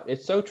see that.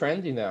 It's so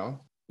trendy now.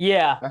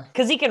 Yeah,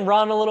 because he can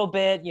run a little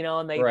bit,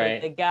 and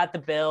they got the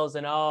Bills,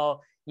 and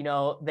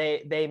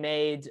they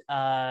made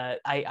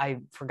I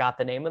forgot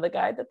the name of the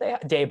guy that they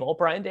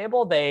Brian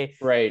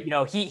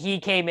Dable. He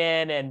came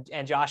in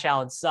and Josh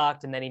Allen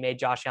sucked, and then he made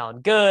Josh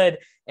Allen good,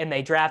 and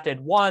they drafted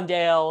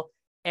Wandale,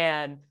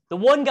 And the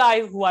one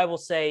guy who I will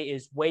say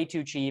is way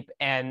too cheap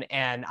and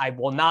I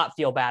will not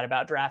feel bad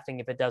about drafting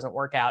if it doesn't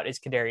work out is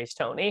Kadarius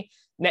Toney.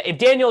 Now, if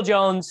Daniel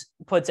Jones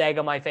puts egg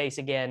on my face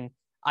again,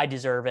 I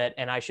deserve it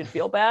and I should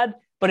feel bad.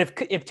 But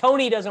if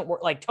Toney doesn't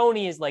work, like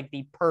Toney is like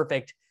the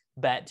perfect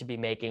bet to be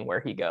making where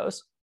he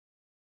goes.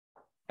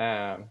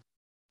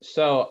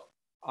 So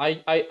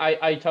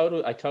I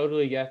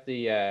totally get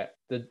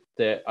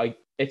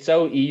it's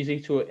so easy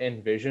to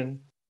envision.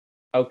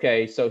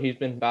 Okay, so he's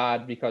been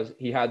bad because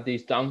he had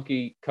these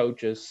donkey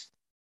coaches,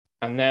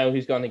 and now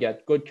he's going to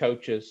get good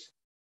coaches.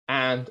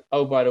 And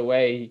oh, by the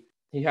way,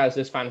 he has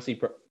this fantasy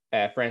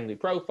friendly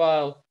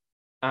profile,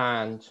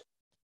 and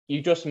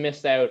you just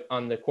missed out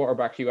on the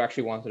quarterbacks you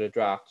actually wanted to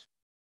draft.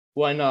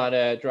 Why not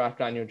draft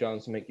Daniel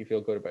Jones to make you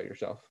feel good about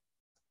yourself?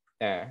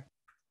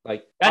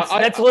 Like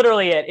that's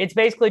literally it. It's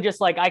basically just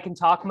like I can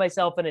talk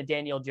myself into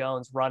Daniel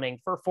Jones running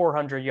for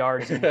 400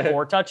 yards and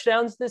 4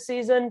 touchdowns this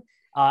season.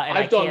 And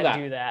I can't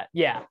do that.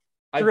 Yeah,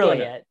 it's really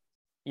it.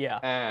 Yeah.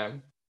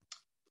 And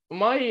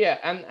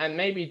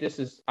maybe this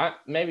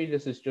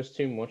is just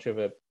too much of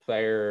a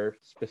player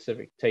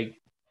specific take.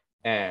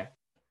 I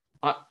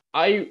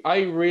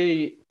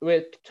really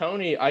with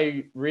Toney,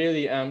 I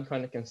really am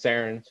kind of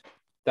concerned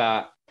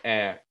that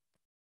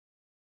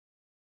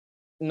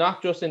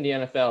not just in the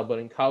NFL but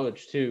in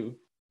college too,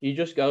 he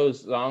just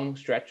goes long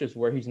stretches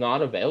where he's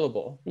not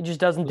available. He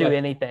just doesn't do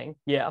anything.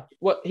 Yeah.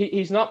 Well,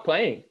 he's not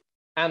playing,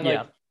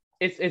 and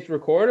it's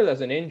recorded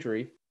as an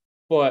injury,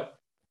 but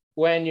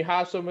when you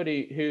have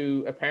somebody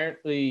who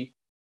apparently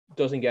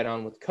doesn't get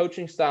on with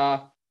coaching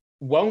staff,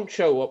 won't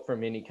show up for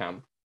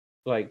minicamp,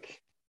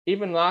 like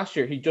even last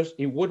year, he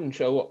wouldn't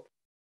show up.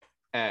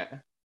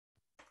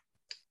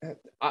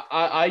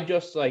 I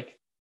just like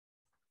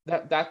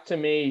that to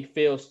me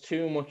feels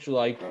too much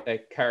like a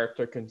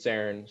character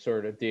concern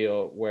sort of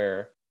deal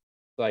where,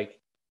 like,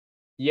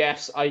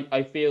 yes,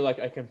 I feel like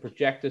I can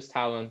project his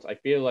talent. I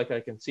feel like I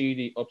can see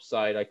the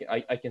upside.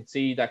 I can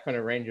see that kind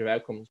of range of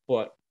outcomes,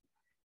 but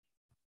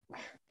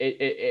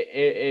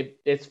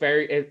it's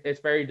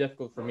very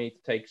difficult for me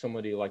to take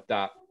somebody like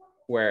that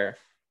where,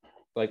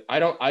 like,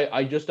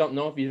 I just don't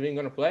know if he's even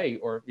going to play,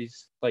 or if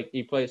he's like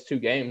he plays 2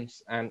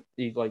 games and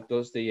he like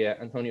does the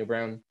Antonio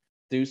Brown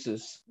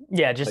deuces.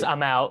 Yeah, just like,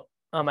 I'm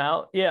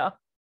out. Yeah.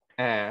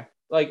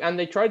 Like, and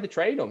they tried to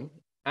trade him.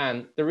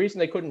 And the reason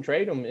they couldn't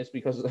trade him is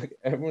because like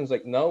everyone's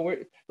like, no,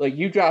 we're like,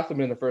 you draft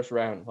him in the first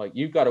round, like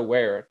you've got to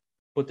wear it.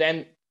 But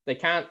then they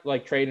can't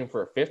like trade him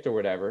for a 5th or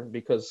whatever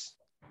because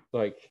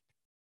like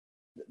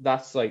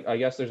that's like, I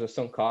guess there's a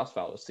sunk cost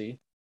fallacy.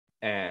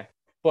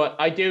 But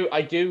I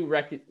do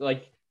reckon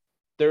like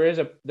there's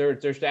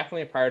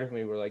definitely a part of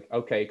me where like,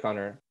 okay,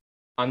 Conor.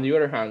 On the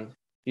other hand,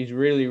 he's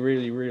really,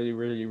 really, really,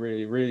 really,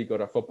 really, really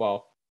good at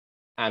football.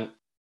 And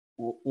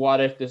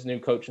what if this new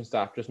coaching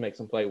staff just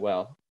makes him play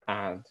well?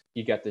 And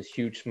you get this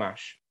huge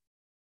smash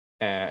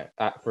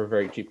for a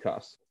very cheap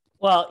cost.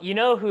 Well, you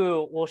know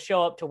who will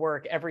show up to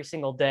work every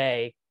single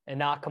day and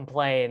not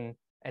complain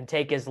and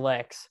take his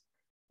licks?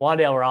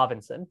 Wan'Dale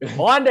Robinson.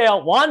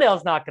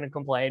 Wan'Dale's not going to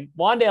complain.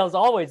 Wan'Dale's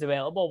always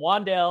available.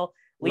 Wan'Dale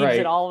leaves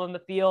it all on the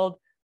field,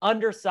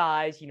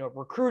 undersized,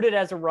 recruited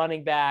as a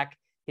running back.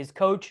 His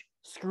coach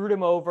screwed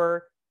him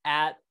over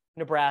at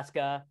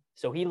Nebraska.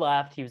 So he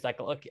left. He was like,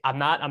 look, I'm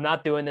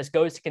not doing this.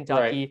 Goes to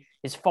Kentucky,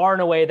 is far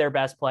and away their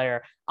best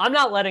player. I'm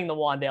not letting the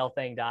Wan'Dale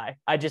thing die.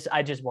 I just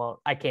won't.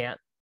 I can't.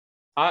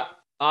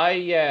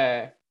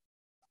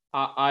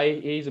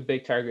 He's a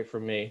big target for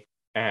me.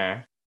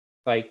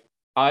 Like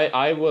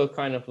I will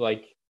kind of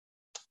like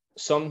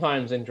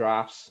sometimes in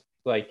drafts,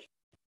 like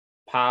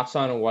pass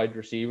on a wide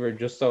receiver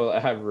just so I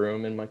have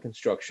room in my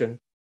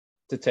construction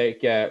to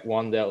take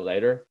Wan'Dale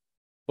later.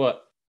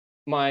 But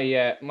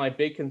my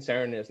big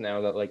concern is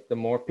now that like the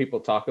more people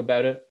talk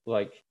about it,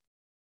 like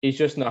he's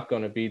just not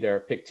going to be there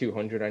at pick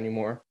 200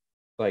 anymore.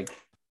 Like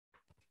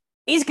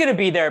he's going to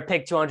be there at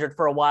pick 200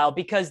 for a while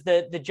because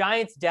the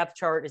Giants depth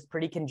chart is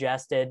pretty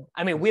congested.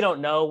 I mean, we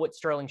don't know what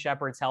Sterling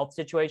Shepard's health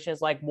situation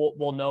is like.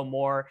 We'll know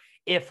more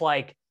if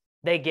like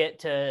they get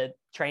to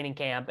training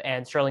camp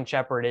and Sterling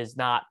Shepard is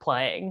not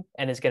playing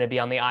and is going to be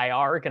on the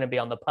IR, going to be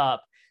on the PUP,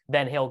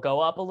 then he'll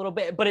go up a little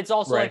bit. But it's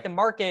also like the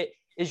market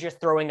is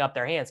just throwing up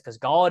their hands because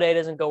Galladay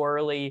doesn't go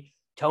early.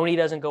 Toney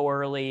doesn't go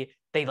early.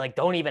 They like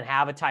don't even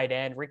have a tight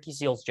end. Ricky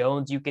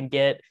Seals-Jones you can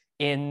get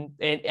in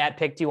at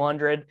pick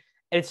 200.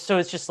 It's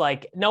just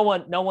like no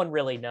one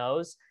really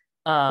knows.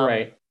 He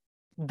is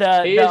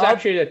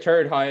actually the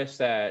 3rd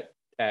highest at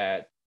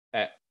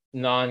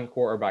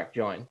non-quarterback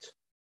joint.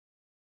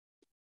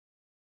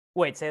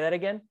 Wait, say that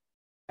again.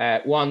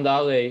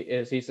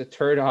 Wan'Dale he's the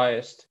 3rd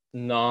highest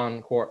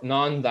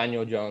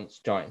non-Daniel Jones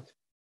joint.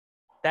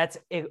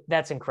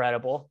 That's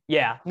incredible.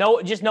 Yeah.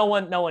 No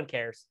one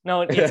cares.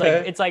 No,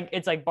 it's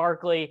like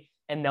Barkley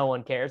and no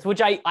one cares,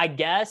 which I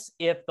guess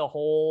if the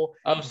whole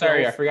I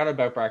forgot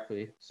about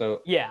Barkley. So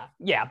yeah,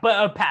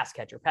 but a pass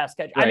catcher.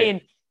 Right. I mean,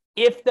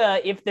 if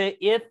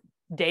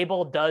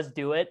Daboll does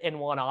do it in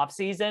one off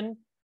season,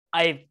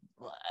 I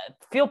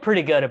feel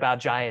pretty good about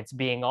Giants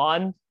being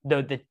on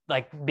the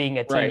like being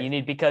a team Right. you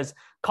need, because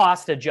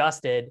cost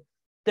adjusted,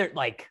 they're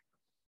like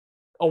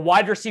a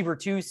wide receiver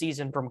 2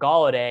 season from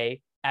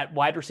Galladay at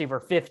wide receiver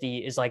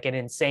 50 is like an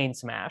insane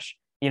smash,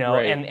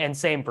 Right. and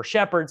same for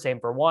Shepard, same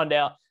for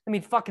Wandale. I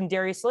mean, fucking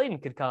Darius Slayton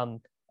could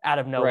come out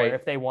of nowhere Right.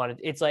 if they wanted.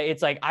 It's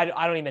like I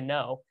don't even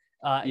know.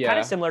 Kind Yeah.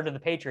 of similar to the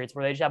Patriots,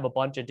 where they just have a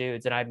bunch of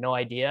dudes and I have no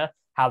idea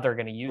how they're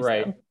going to use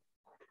Right. them.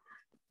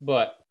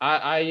 But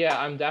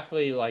I'm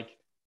definitely like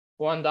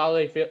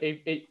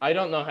Wandale. I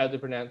don't know how to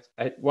pronounce.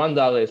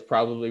 Wandale is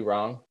probably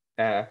wrong.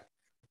 But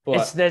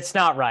It's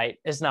not right.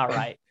 It's not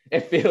right.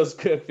 it feels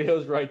good. It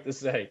feels right to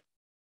say.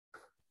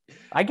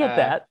 I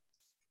get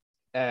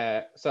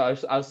that. So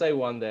I'll say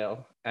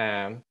Wandale.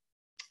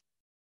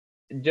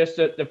 Just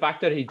the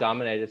fact that he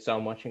dominated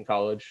so much in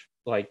college,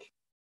 like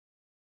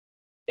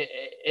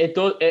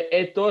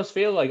it does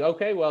feel like,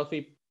 okay, well,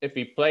 if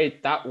he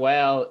played that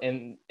well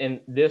in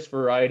this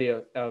variety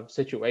of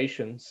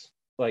situations,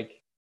 like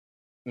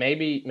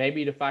maybe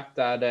the fact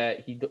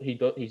that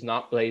he's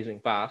not blazing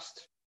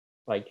fast,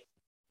 like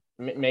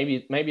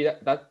maybe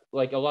that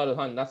like a lot of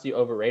the time that's the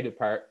overrated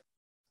part.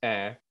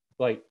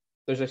 Like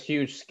there's a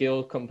huge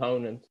skill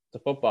component to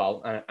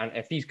football, and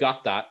if he's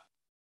got that,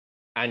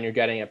 and you're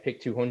getting a pick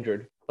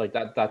 200, like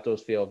that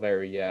does feel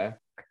very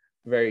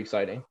very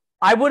exciting.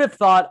 I would have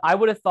thought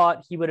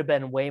he would have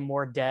been way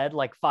more dead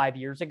like 5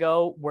 years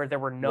ago, where there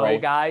were no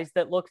Right. guys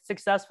that looked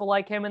successful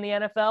like him in the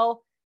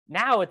NFL.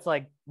 Now it's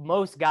like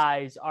most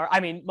guys are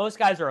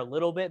a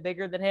little bit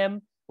bigger than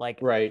him, like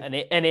Right.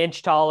 an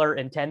inch taller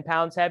and 10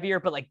 pounds heavier.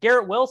 But like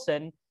Garrett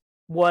Wilson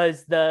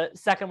was the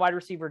second wide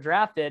receiver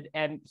drafted,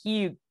 and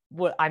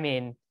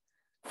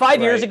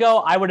five years Right. ago,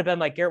 I would have been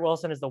like, Garrett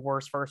Wilson is the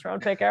worst first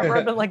round pick ever.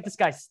 I've been like, this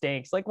guy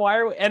stinks. Like, why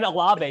are we? And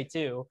Olave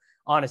too,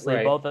 honestly,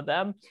 Right. both of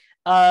them.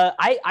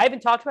 I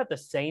haven't talked about the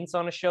Saints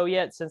on a show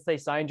yet since they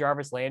signed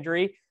Jarvis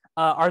Landry.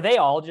 Are they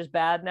all just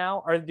bad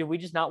now? Or do we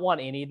just not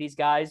want any of these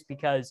guys?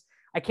 Because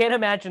I can't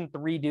imagine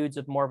 3 dudes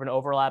with more of an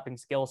overlapping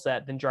skill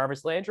set than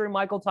Jarvis Landry,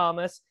 Michael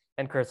Thomas,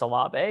 and Chris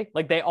Olave.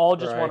 Like, they all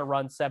just want to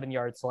run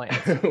 7-yard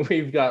slants.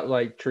 We've got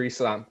like 3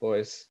 slant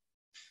boys.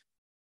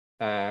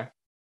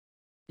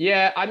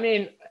 Yeah, I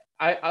mean,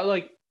 I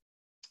like.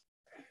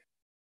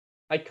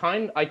 I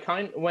kind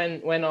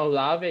when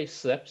Olave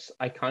slips,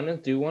 I kind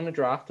of do want to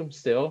draft him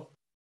still.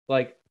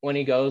 Like when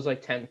he goes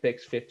like 10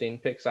 picks, 15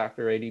 picks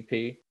after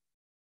ADP,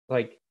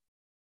 like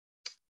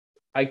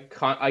I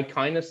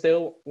kind of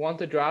still want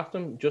to draft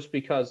him just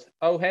because,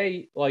 oh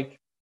hey, like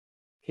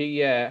he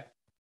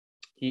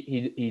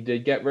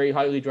did get very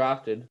highly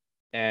drafted.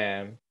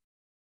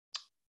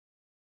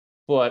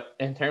 But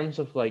in terms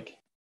of like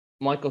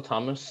Michael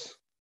Thomas,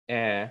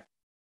 the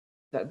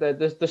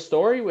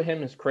story with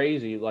him is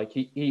crazy. Like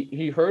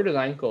he hurt his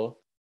ankle,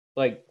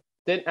 like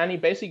and he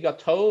basically got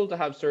told to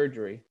have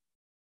surgery,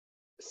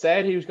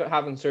 said he was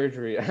having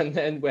surgery, and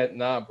then went,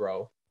 nah,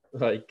 bro.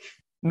 Like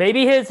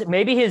maybe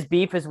his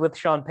beef is with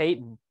Sean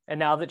Payton, and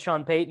now that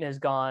Sean Payton is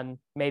gone,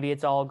 maybe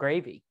it's all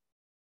gravy.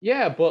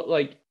 Yeah, but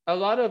like a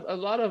lot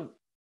of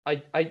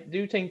I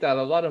do think that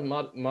a lot of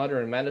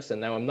modern medicine.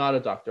 Now, I'm not a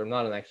doctor, I'm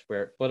not an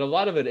expert, but a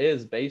lot of it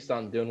is based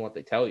on doing what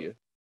they tell you.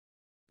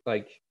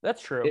 Like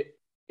that's true.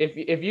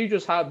 If you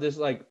just have this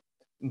like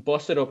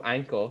busted up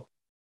ankle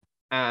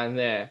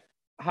and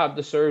have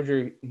the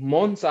surgery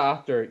months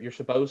after you're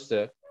supposed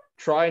to,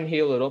 try and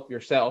heal it up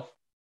yourself,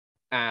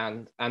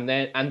 and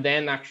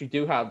then actually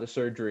do have the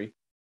surgery,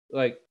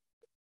 like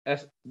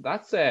that's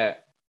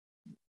that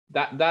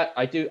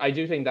I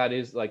do think that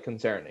is like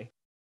concerning.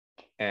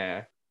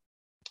 And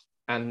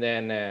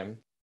then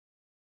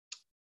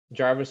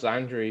Jarvis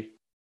Landry,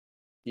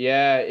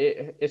 yeah,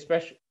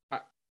 especially.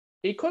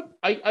 He could,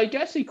 I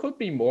guess he could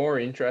be more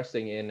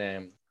interesting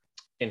in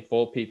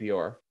full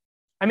PPR.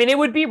 I mean, it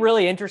would be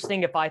really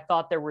interesting if I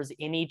thought there was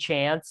any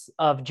chance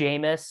of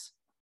Jameis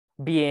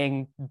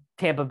being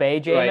Tampa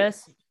Bay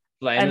Jameis.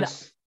 Right. And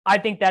I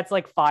think that's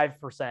like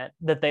 5%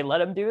 that they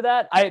let him do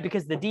that.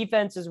 Because the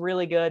defense is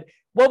really good.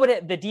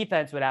 The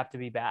defense would have to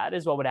be bad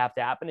is what would have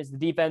to happen. Is the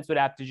defense would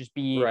have to just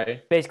be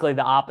basically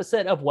the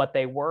opposite of what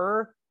they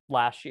were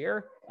last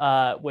year,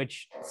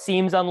 which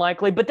seems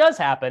unlikely, but does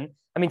happen.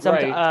 I mean,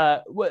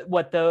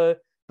 what the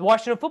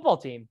Washington football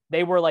team,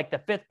 they were like the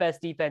 5th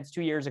best defense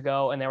 2 years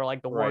ago, and they were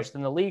like the worst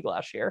in the league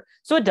last year.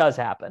 So it does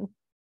happen.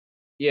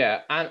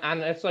 Yeah,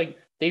 and it's like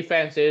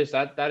defense is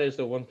that is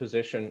the one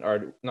position,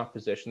 or not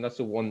position, that's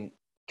the one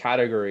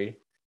category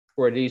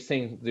where these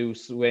things do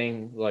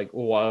swing like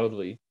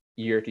wildly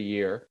year to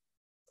year.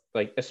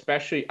 Like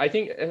especially, I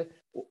think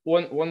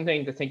one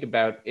thing to think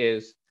about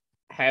is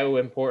how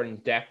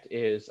important depth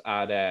is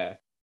at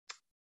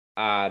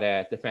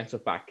a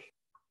defensive back,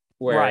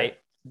 where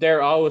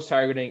they're always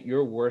targeting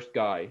your worst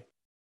guy.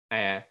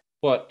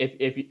 But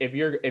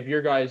if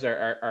your guys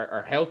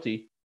are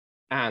healthy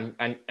and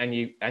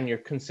you're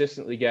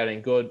consistently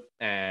getting good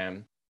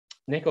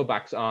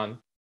nickelbacks on,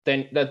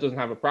 then that doesn't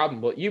have a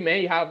problem. But you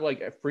may have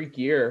like a freak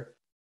year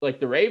like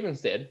the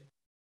Ravens did,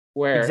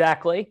 where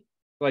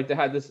like they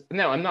had this.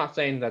 Now I'm not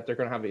saying that they're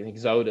gonna have an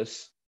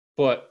exodus,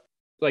 but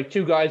like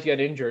 2 guys get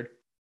injured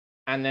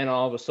and then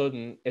all of a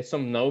sudden it's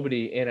some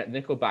nobody in at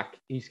nickelback.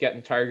 He's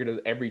getting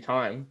targeted every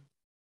time.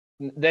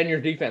 Then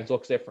your defense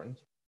looks different.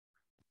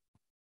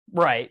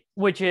 Right.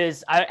 Which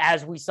is,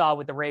 as we saw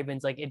with the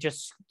Ravens, like it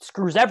just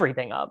screws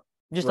everything up.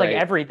 Just like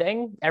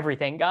everything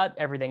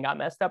got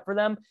messed up for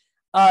them.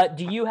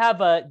 Do you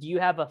have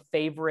a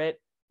favorite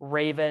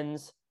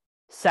Ravens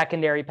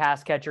secondary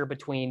pass catcher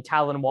between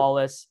Talon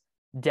Wallace,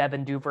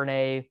 Devin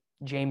Duvernay,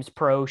 James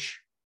Proche,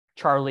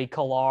 Charlie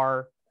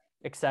Collar,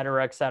 et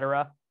cetera, et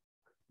cetera?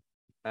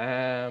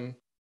 No,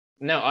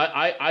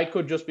 I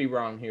could just be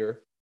wrong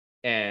here.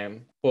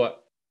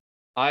 But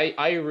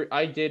I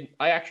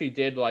actually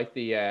did like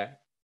the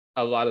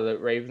a lot of the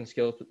Ravens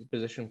skill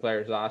position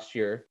players last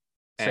year.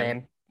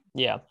 Same.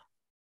 Yeah.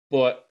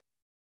 But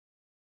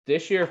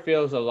this year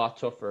feels a lot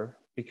tougher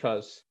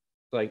because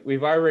like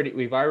we've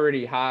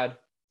already had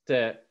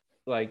the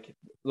like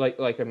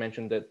I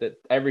mentioned that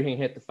everything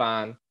hit the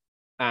fan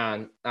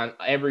and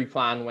every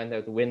plan went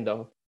out the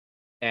window.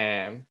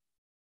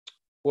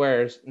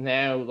 Whereas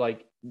now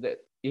like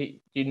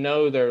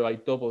they're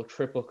like double,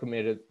 triple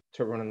committed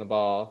to running the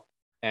ball.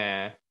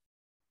 And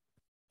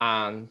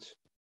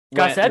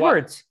Gus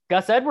Edwards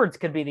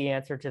could be the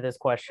answer to this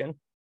question.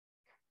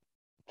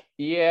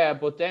 Yeah,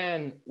 but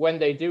then when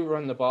they do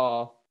run the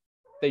ball,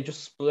 they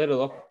just split it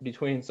up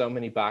between so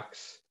many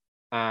backs,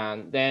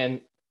 and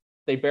then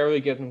they barely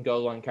give them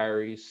goal line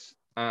carries.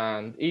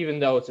 And even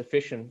though it's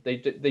efficient,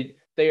 they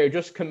are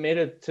just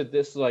committed to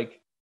this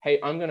like, hey,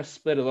 I'm gonna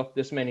split it up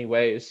this many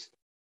ways,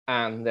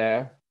 and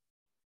I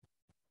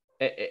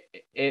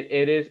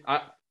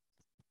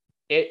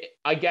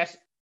guess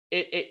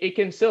it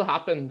can still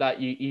happen that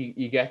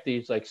you get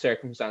these like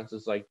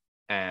circumstances like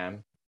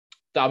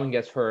Dobbin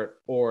gets hurt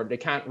or they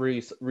can't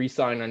really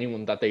re-sign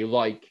anyone that they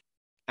like,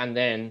 and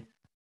then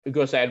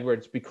Gus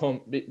Edwards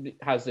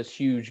has this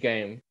huge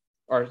game,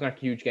 or it's not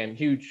huge game,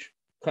 huge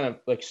kind of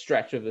like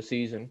stretch of the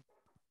season.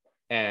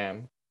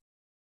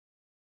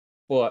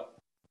 But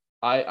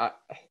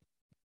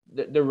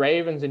the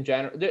Ravens in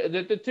general,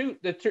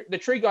 the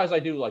three guys I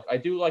do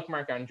like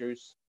Mark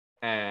Andrews.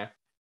 Yeah,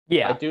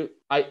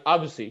 I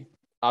obviously.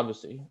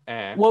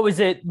 What was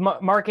it?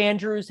 Mark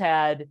Andrews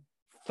had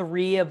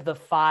 3 of the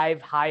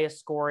 5 highest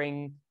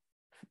scoring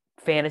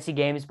fantasy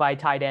games by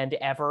tight end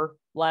ever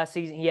last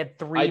season. He had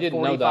 3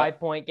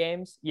 45-point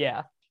games.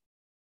 Yeah.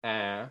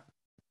 And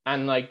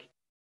like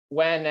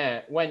when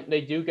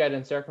they do get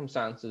in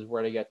circumstances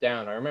where they get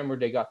down, I remember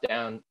they got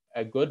down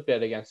a good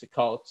bit against the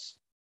Colts,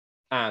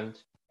 and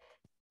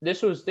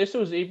this was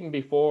even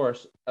before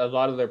a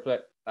lot of their play.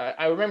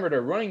 I remember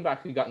their running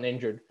back had gotten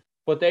injured,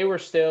 but they were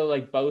still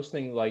like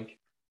boasting like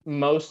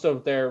most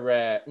of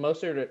their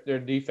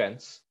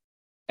defense,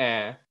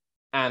 and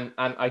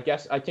I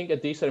think a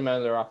decent amount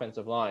of their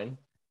offensive line.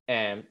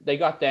 They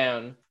got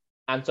down,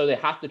 and so they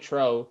had to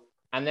throw,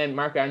 and then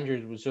Mark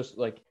Andrews was just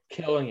like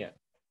killing it.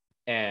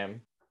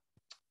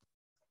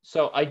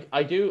 So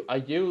I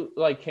do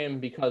like him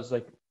because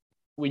like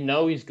we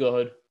know he's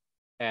good,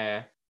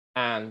 and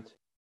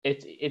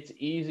it's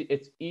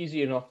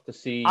easy enough to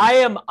see.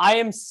 I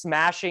am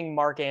smashing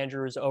Mark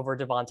Andrews over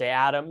Devontae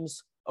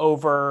Adams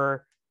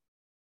over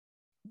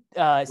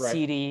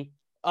CD.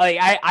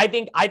 I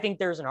think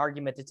there's an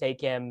argument to take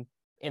him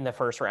in the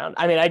first round.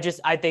 I mean, I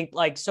think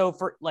like, so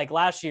for like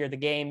last year, the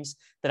games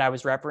that I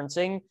was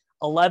referencing,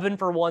 11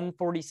 for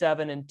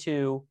 147 and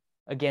 2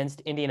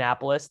 against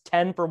Indianapolis,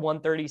 10 for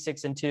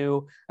 136 and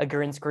 2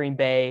 against Green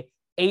Bay,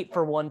 8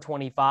 for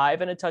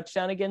 125 and a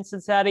touchdown against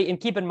Cincinnati. And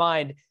keep in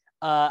mind,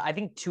 I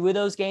think 2 of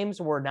those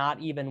games were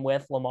not even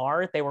with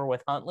Lamar. They were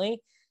with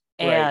Huntley.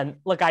 And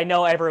look, I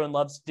know everyone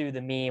loves to do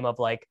the meme of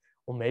like,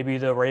 well, maybe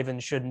the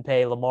Ravens shouldn't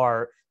pay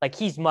Lamar. Like,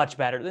 he's much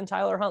better than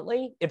Tyler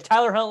Huntley. If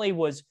Tyler Huntley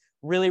was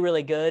really,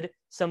 really good,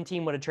 some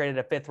team would have traded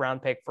a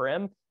 5th-round pick for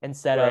him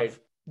instead of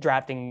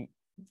drafting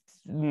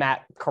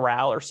Matt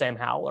Corral or Sam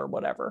Howell or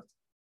whatever.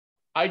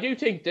 I do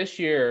think this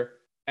year,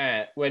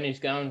 when he's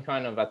going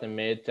kind of at the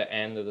mid to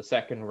end of the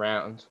 2nd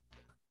round,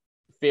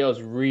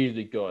 feels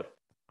really good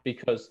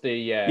because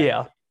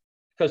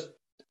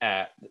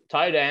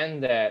tight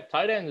end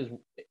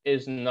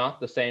is not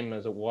the same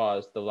as it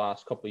was the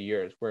last couple of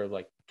years, where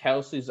like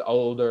Kelsey's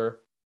older,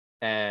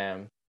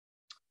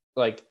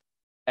 like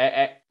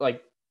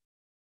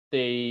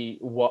the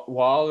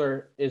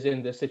Waller is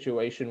in the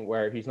situation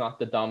where he's not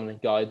the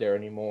dominant guy there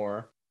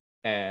anymore.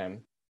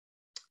 I'm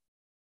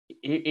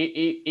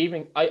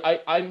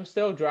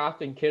still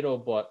drafting Kittle,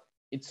 but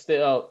it's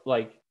still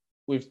like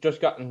we've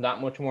just gotten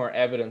that much more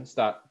evidence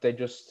that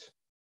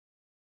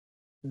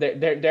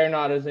they're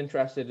not as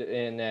interested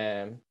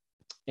in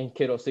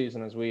Kittle's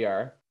season as we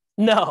are.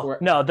 No.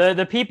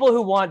 The people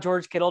who want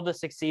George Kittle to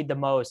succeed the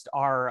most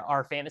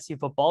are fantasy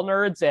football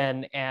nerds,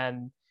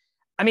 and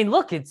I mean,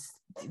 look,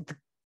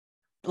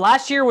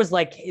 last year was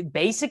like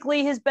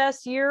basically his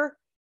best year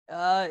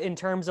in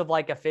terms of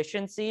like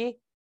efficiency.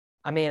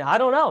 I mean, I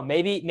don't know.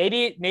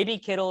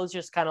 Maybe Kittle is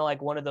just kind of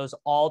like one of those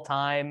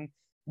all-time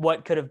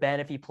what could have been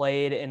if he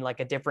played in like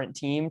a different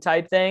team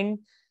type thing.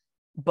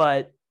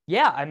 But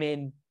yeah, I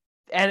mean,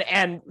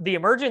 and the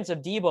emergence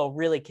of Debo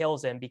really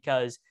kills him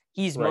because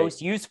he's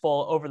most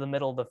useful over the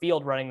middle of the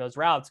field running those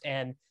routes,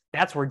 and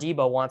that's where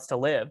Debo wants to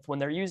live when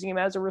they're using him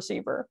as a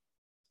receiver.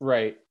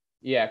 Right.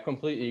 Yeah,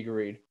 completely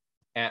agreed.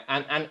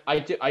 And I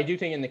do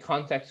think in the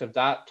context of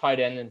that tight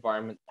end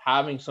environment,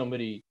 having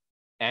somebody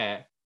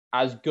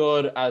as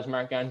good as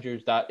Mark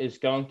Andrews that is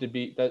going to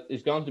be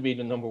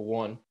the number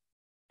one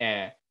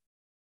in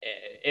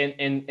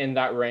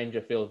that range,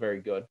 I feel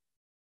very good.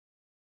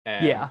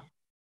 Yeah.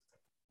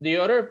 The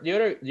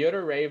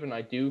other Raven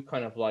I do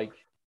kind of like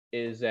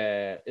is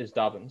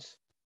Dobbins,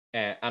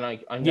 and I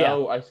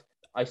know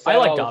I said I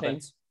like all the Dobbins.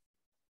 things.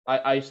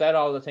 I said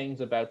all the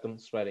things about them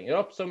sweating it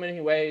up so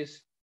many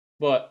ways,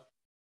 but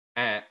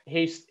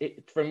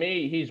for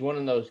me, he's one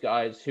of those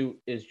guys who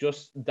is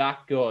just that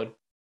good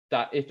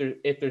that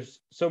if there's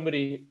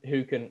somebody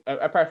who can,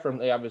 apart from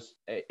the obvious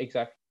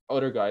exact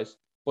other guys,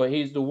 but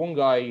he's the one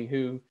guy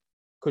who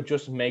could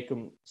just make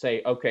him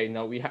say, okay,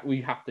 no, we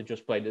have to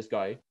just play this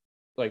guy.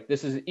 Like,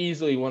 this is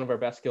easily one of our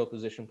best skill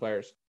position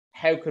players.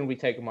 How can we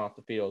take him off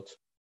the field?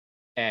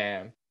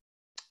 And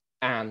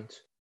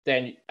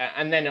then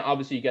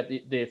obviously you get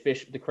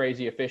the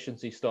crazy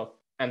efficiency stuff,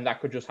 and that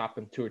could just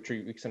happen 2 or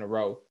 3 weeks in a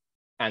row,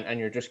 and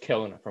you're just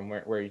killing it from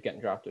where you're getting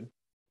drafted.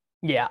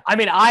 Yeah, I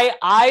mean,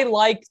 I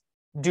liked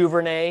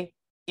Duvernay.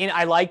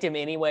 I liked him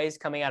anyways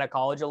coming out of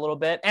college a little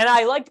bit, and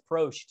I liked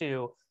Proche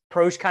too.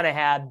 Proche kind of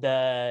had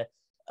the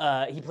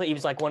he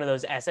was like one of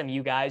those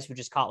SMU guys who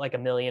just caught like a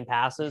million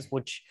passes,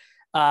 which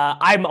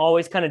I'm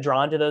always kind of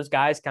drawn to those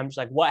guys. I'm just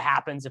like, what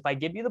happens if I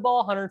give you the ball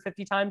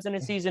 150 times in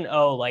a season?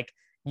 Oh, like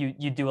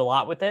you do a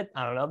lot with it.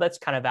 I don't know. That's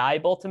kind of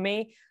valuable to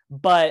me.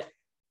 But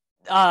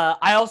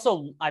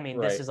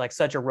this is like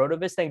such a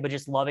Rotoviz thing, but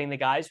just loving the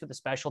guys with the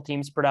special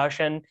teams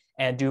production,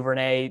 and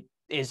Duvernay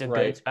is a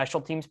good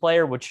special teams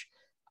player, which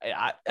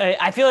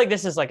I feel like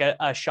this is like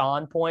a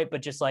Sean point,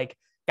 but just like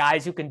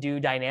guys who can do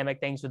dynamic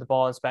things with the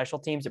ball and special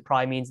teams, it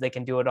probably means they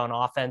can do it on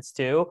offense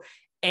too.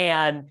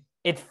 And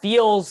it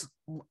feels,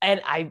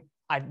 and I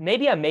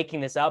maybe I'm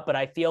making this up, but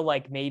I feel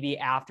like maybe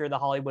after the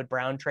Hollywood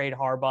Brown trade,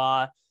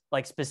 Harbaugh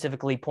like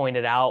specifically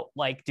pointed out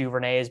like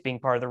Duvernay as being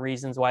part of the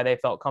reasons why they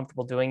felt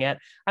comfortable doing it.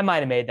 I might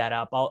have made that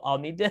up. I'll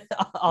need to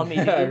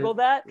Google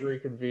that.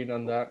 Reconvene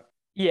on that.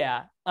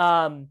 Yeah.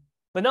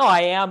 But no,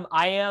 I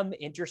am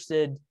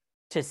interested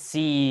to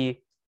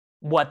see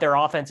what their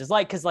offense is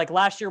like, because like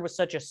last year was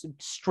such a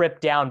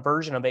stripped down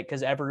version of it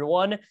because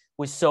everyone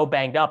was so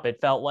banged up. It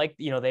felt like,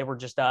 they were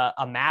just a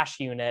mash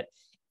unit,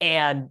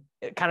 and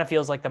it kind of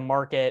feels like the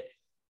market,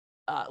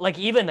 like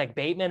even like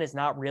Bateman is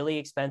not really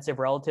expensive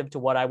relative to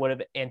what I would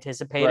have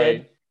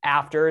anticipated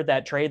after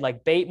that trade.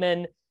 Like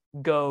Bateman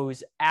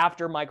goes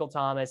after Michael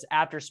Thomas,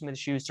 after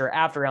Smith-Schuster,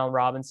 after Allen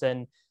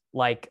Robinson.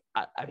 Like,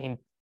 I mean,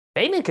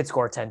 Bateman could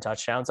score 10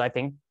 touchdowns, I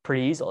think,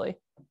 pretty easily.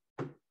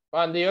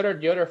 And the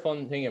other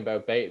fun thing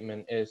about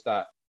Bateman is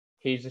that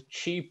he's a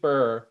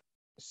cheaper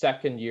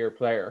second-year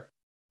player.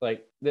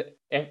 Like,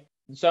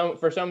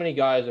 for so many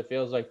guys, it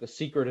feels like the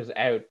secret is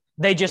out.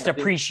 They just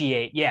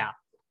appreciate,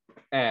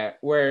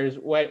 whereas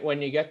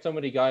when you get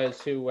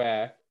guys who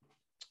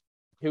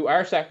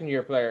are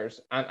second-year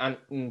players and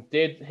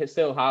did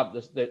still have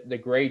the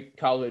great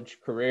college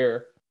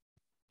career,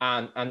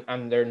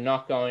 and they're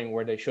not going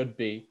where they should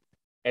be,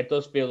 it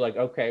does feel like,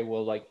 okay,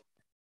 well, like,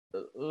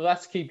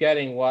 let's keep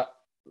getting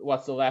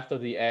what's the left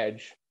of the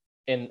edge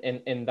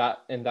in that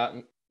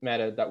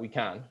meta that we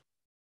can,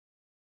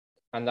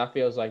 and that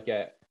feels like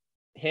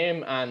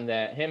him and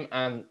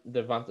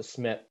Devonta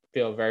Smith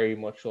feel very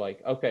much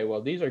like, okay,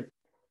 well, these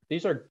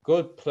are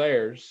good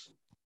players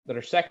that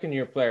are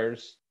second-year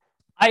players.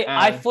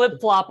 I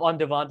flip-flop on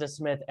Devonta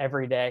Smith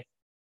every day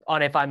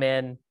on if I'm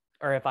in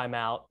or if I'm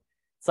out.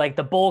 It's like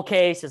the bull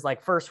case is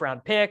like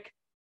first-round pick.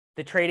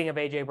 The trading of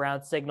A.J.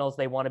 Brown signals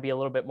they want to be a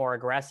little bit more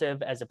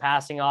aggressive as a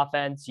passing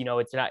offense.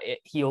 It's not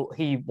he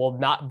will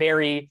not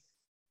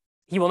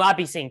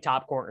be seeing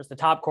top corners. The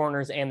top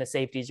corners and the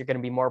safeties are going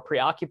to be more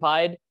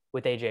preoccupied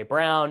with A.J.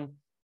 Brown,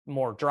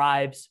 more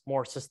drives,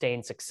 more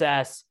sustained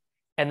success.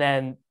 And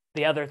then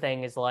the other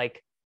thing is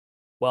like,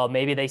 well,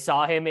 maybe they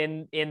saw him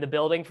in the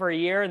building for a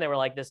year and they were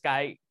like, this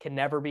guy can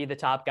never be the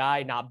top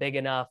guy, not big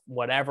enough,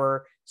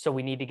 whatever. So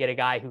we need to get a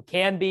guy who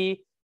can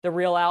be the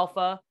real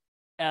alpha.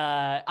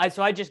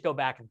 So I just go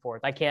back and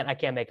forth. I can't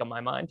make up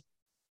my mind.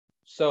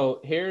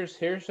 So here's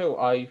how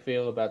I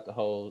feel about the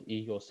whole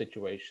Eagles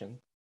situation.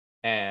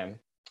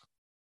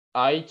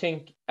 I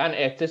think, and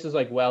if this is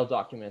like well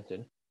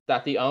documented,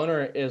 that the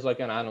owner is like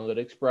an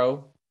analytics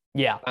bro.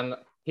 Yeah. And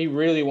he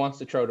really wants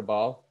to throw the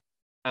ball.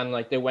 And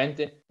like they went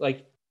in,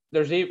 like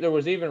there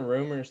was even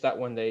rumors that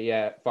when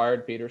they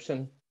fired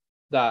Peterson,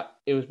 that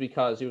it was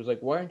because he was like,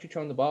 why aren't you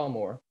throwing the ball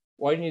more?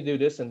 Why didn't you do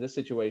this in this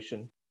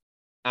situation?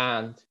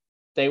 And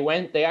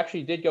they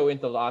actually did go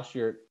into last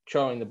year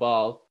throwing the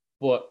ball,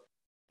 but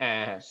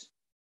a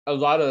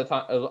lot of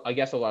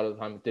the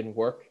time it didn't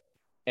work.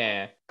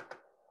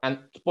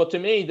 But to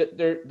me,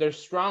 that there's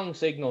strong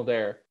signal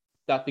there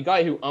that the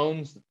guy who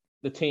owns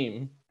the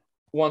team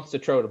wants to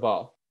throw the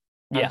ball.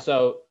 Yeah. And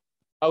so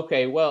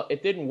okay, well,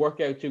 it didn't work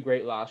out too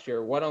great last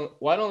year. Why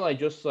don't I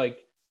just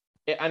like,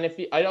 and if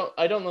you, I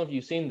don't know if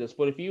you've seen this,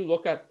 but if you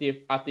look at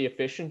the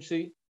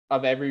efficiency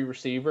of every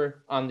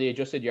receiver on the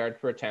adjusted yard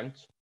per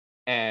attempt,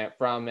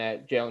 from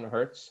Jalen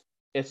Hurts,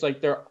 it's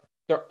like they're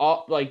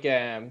all like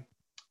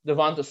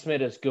Devonta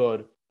Smith is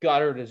good,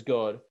 Goddard is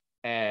good,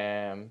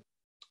 I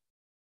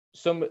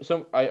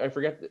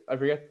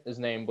forget his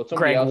name, but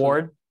somebody Greg else.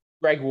 Ward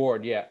Greg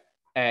Ward, yeah,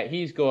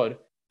 he's good,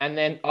 and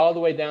then all the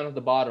way down at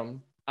the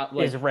bottom at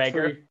like is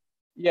Rager.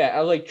 at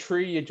like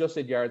 3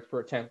 adjusted yards per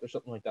attempt or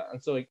something like that.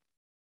 And so like,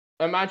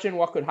 imagine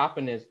what could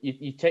happen is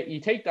you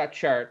take that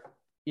chart,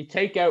 you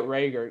take out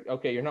Rager,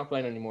 okay, you're not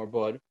playing anymore,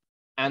 bud,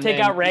 and Take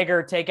then out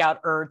Rager, take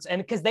out Ertz,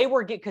 and because they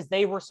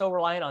were so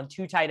reliant on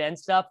 2 tight end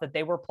stuff that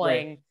they were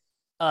playing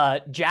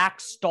Jack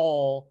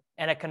Stoll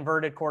and a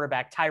converted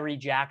quarterback, Tyree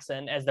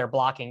Jackson, as their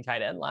blocking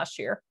tight end last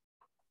year.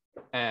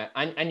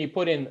 And you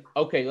put in,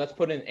 okay, let's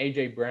put in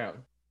AJ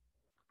Brown.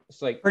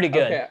 It's like Pretty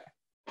good. Okay,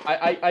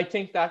 I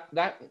think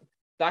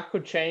that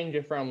could change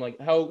it from like,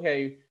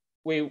 okay,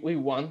 we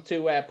want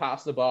to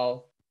pass the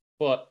ball,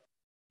 but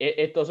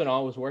it doesn't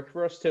always work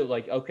for us to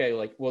like, okay,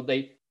 like, well,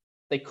 they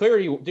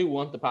clearly do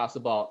want to pass the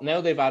ball.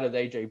 Now they've added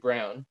AJ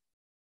Brown,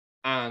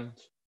 and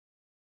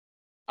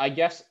I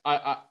guess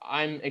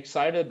I'm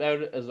excited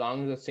about it as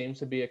long as it seems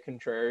to be a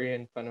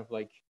contrarian kind of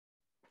like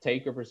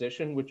take a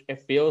position, which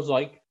it feels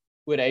like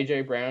with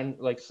AJ Brown,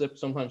 like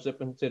sometimes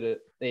slip into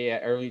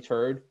the early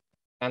third,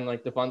 and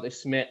like Devonta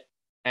Smith,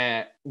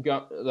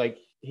 got like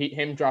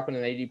him dropping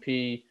an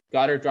ADP,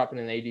 Goddard dropping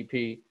an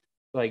ADP,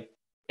 like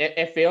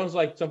it feels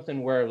like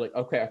something where like,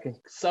 okay, I can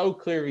so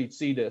clearly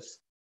see this,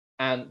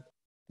 and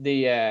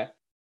the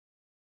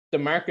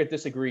market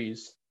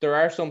disagrees. There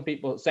are some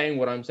people saying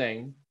what I'm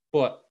saying,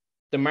 but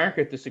the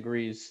market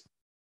disagrees,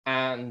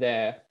 and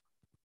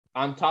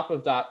on top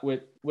of that,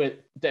 with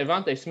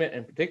Devonta Smith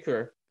in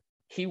particular,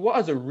 he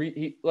was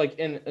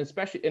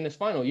especially in his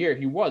final year,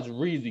 he was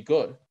really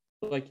good.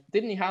 Like,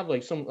 didn't he have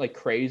like some like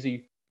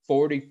crazy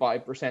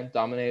 45%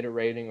 dominator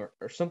rating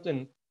or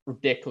something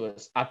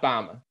ridiculous at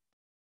Bama?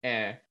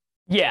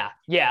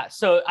 Yeah.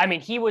 So I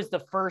mean, he was the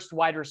first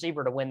wide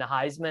receiver to win the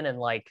Heisman in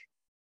like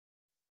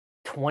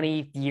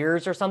 20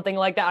 years or something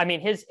like that. I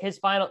mean, his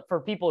final, for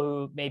people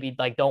who maybe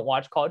like don't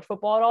watch college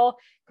football at all,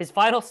 his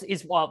final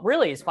is, well,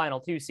 really his final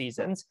 2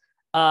 seasons.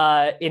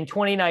 In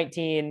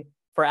 2019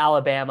 for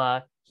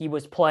Alabama, he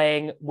was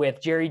playing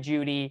with Jerry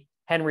Jeudy,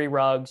 Henry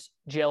Ruggs,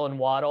 Jalen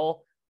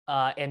Waddle,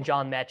 and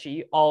John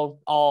Mechie,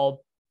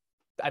 all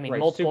I mean,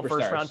 multiple superstars.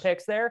 first round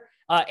picks there,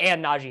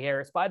 and Najee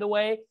Harris, by the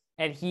way.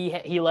 And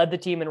he led the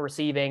team in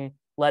receiving,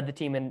 led the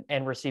team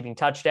in receiving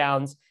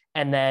touchdowns.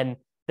 And then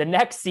the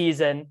next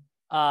season,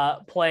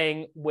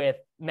 playing with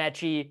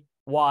Mechie,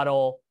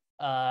 Waddle,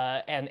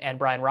 and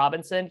Brian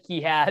Robinson,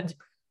 he had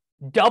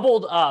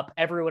doubled up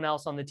everyone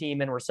else on the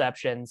team in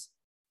receptions,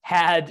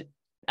 had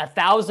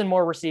 1,000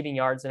 more receiving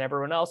yards than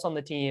everyone else on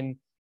the team,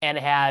 and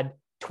had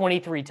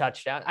 23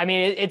 touchdowns. I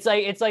mean, it's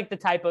like the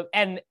type of,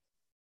 and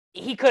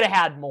he could have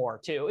had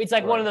more too. It's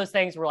like one of those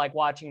things where like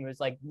watching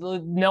was like,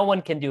 no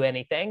one can do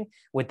anything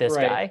with this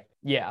guy.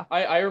 Yeah.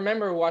 I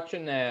remember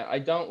watching, I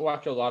don't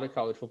watch a lot of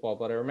college football,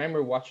 but I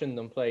remember watching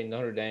them play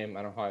Notre Dame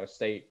and Ohio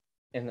State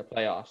in the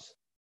playoffs.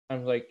 I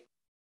was like,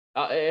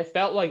 it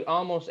felt like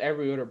almost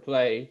every other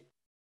play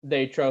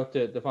they throw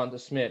to Devonta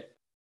Smith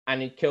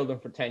and he killed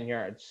them for 10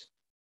 yards.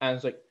 And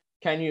it's like,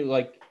 can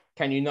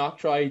you not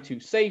try 2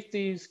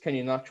 safeties? Can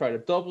you not try to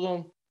double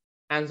him?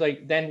 And it's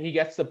like, then he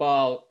gets the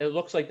ball. It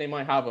looks like they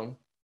might have him,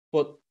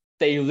 but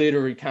they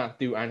literally can't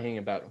do anything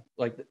about him.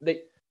 Like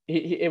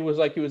it was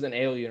like he was an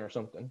alien or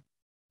something.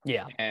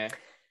 Yeah.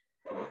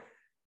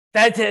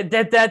 That's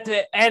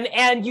it.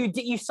 And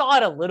you saw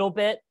it a little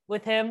bit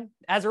with him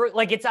as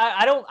like, it's,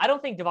 I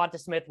don't think Devonta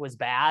Smith was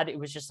bad. It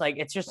was just like,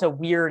 it's just a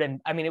weird,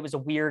 and I mean, it was a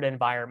weird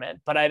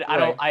environment, but I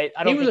don't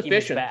think he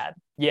was bad.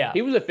 Yeah.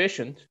 He was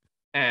efficient.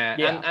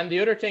 And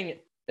the other thing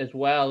as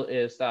well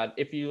is that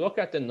if you look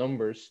at the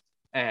numbers,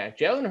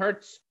 Jalen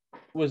Hurts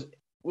was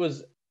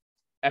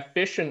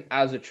efficient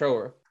as a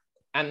thrower,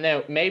 and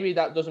now maybe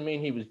that doesn't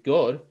mean he was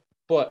good,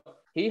 but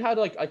he had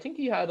like, I think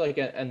he had like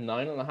a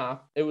 9.5.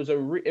 It was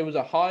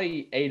a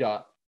high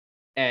ADOT,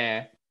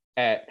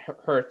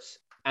 Hurts,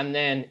 and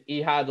then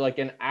he had like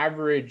an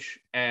average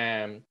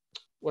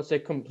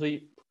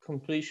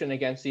completion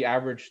against the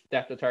average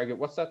depth of target.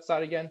 What's that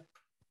stat again?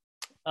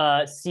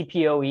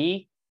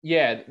 CPOE.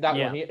 Yeah, that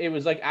one. It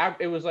was like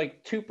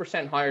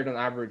 2% higher than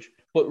average,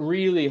 but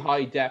really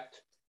high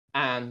depth,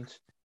 and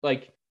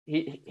like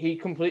he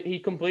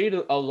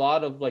completed a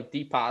lot of like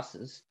deep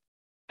passes,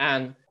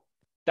 and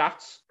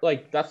that's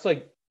like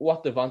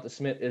what Devonta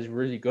Smith is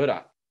really good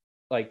at.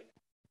 Like,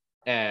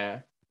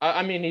 I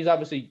mean, he's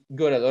obviously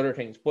good at other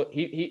things, but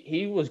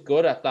he was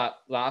good at that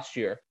last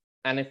year.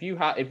 And if you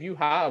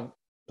have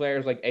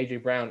players like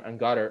AJ Brown and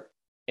Goddard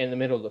in the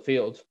middle of the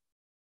field,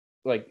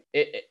 like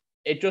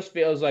it just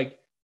feels like,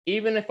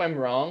 even if I'm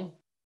wrong,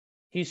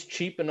 he's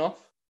cheap enough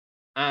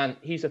and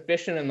he's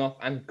efficient enough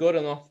and good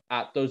enough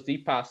at those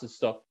deep passes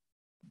stuff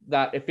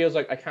that it feels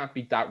like I can't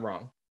be that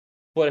wrong.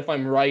 But if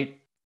I'm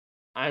right,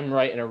 I'm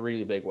right in a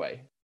really big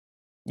way.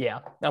 Yeah,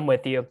 I'm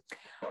with you.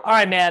 All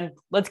right, man,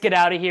 let's get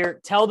out of here.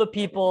 Tell the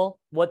people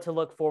what to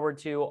look forward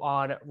to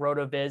on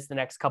RotoViz the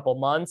next couple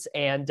months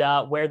and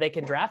where they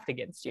can draft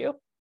against you.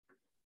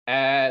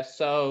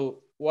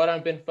 So what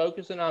I've been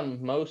focusing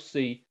on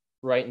mostly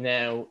right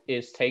now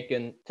is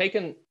taking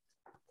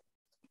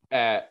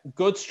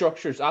good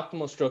structures,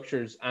 optimal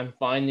structures, and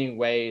finding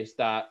ways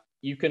that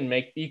you can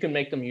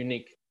make them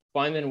unique.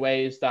 Finding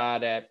ways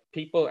that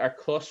people are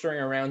clustering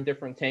around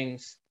different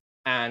things,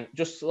 and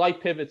just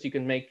slight pivots you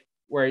can make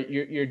where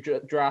you're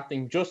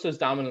drafting just as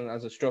dominant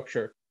as a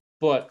structure,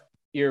 but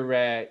you're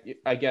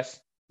I guess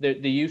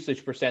the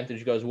usage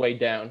percentage goes way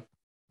down.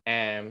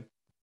 And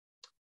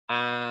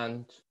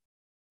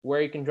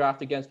where you can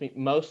draft against me,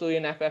 mostly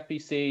in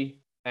FFPC,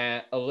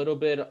 a little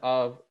bit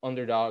of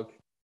underdog,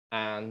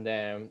 and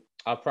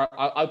I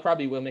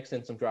probably will mix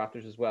in some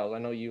drafters as well. I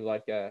know you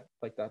like that,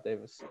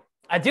 Davis.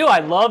 I do. I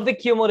love the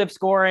cumulative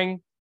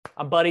scoring.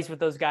 I'm buddies with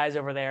those guys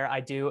over there.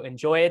 I do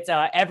enjoy it.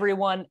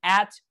 Everyone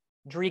at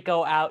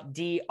Drico out,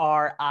 DRICOUT.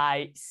 Or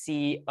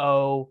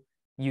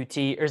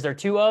is there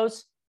 2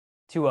 O's?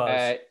 2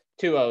 O's.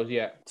 2 O's,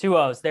 yeah. 2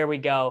 O's. There we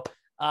go.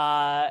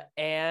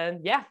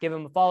 And yeah, give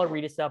him a follow,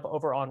 read his stuff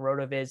over on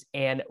RotoViz,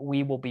 and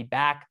we will be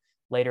back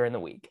later in the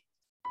week.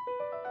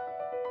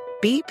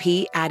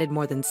 BP added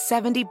more than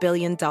 $70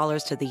 billion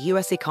to the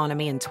U.S.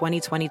 economy in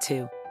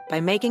 2022 by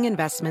making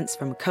investments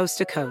from coast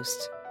to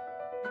coast.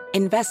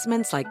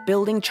 Investments like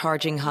building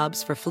charging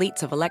hubs for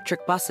fleets of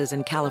electric buses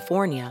in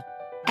California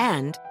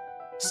and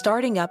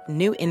starting up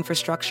new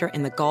infrastructure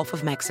in the Gulf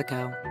of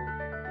Mexico.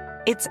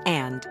 It's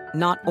and,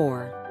 not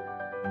or.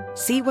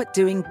 See what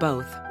doing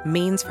both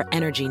means for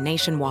energy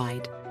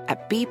nationwide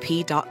at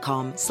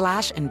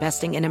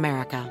bp.com/investing in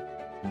America.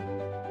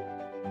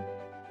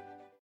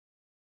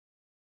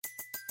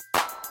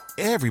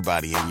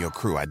 Everybody in your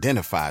crew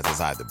identifies as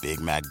either Big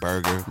Mac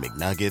Burger,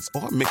 McNuggets,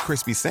 or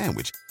McCrispy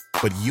Sandwich.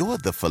 But you're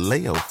the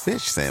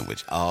Filet-O-Fish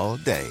Sandwich all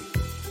day.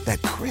 That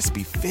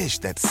crispy fish,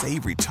 that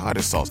savory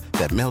tartar sauce,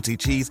 that melty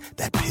cheese,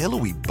 that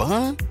pillowy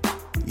bun.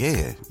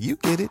 Yeah, you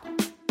get it.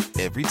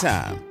 Every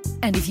time.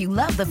 And if you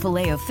love the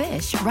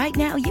Filet-O-Fish, right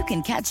now you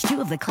can catch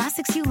 2 of the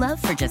classics you love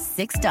for just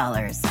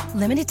 $6.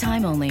 Limited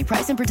time only.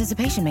 Price and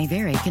participation may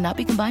vary. Cannot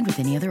be combined with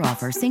any other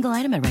offer. Single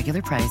item at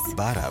regular price.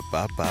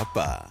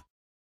 Ba-da-ba-ba-ba.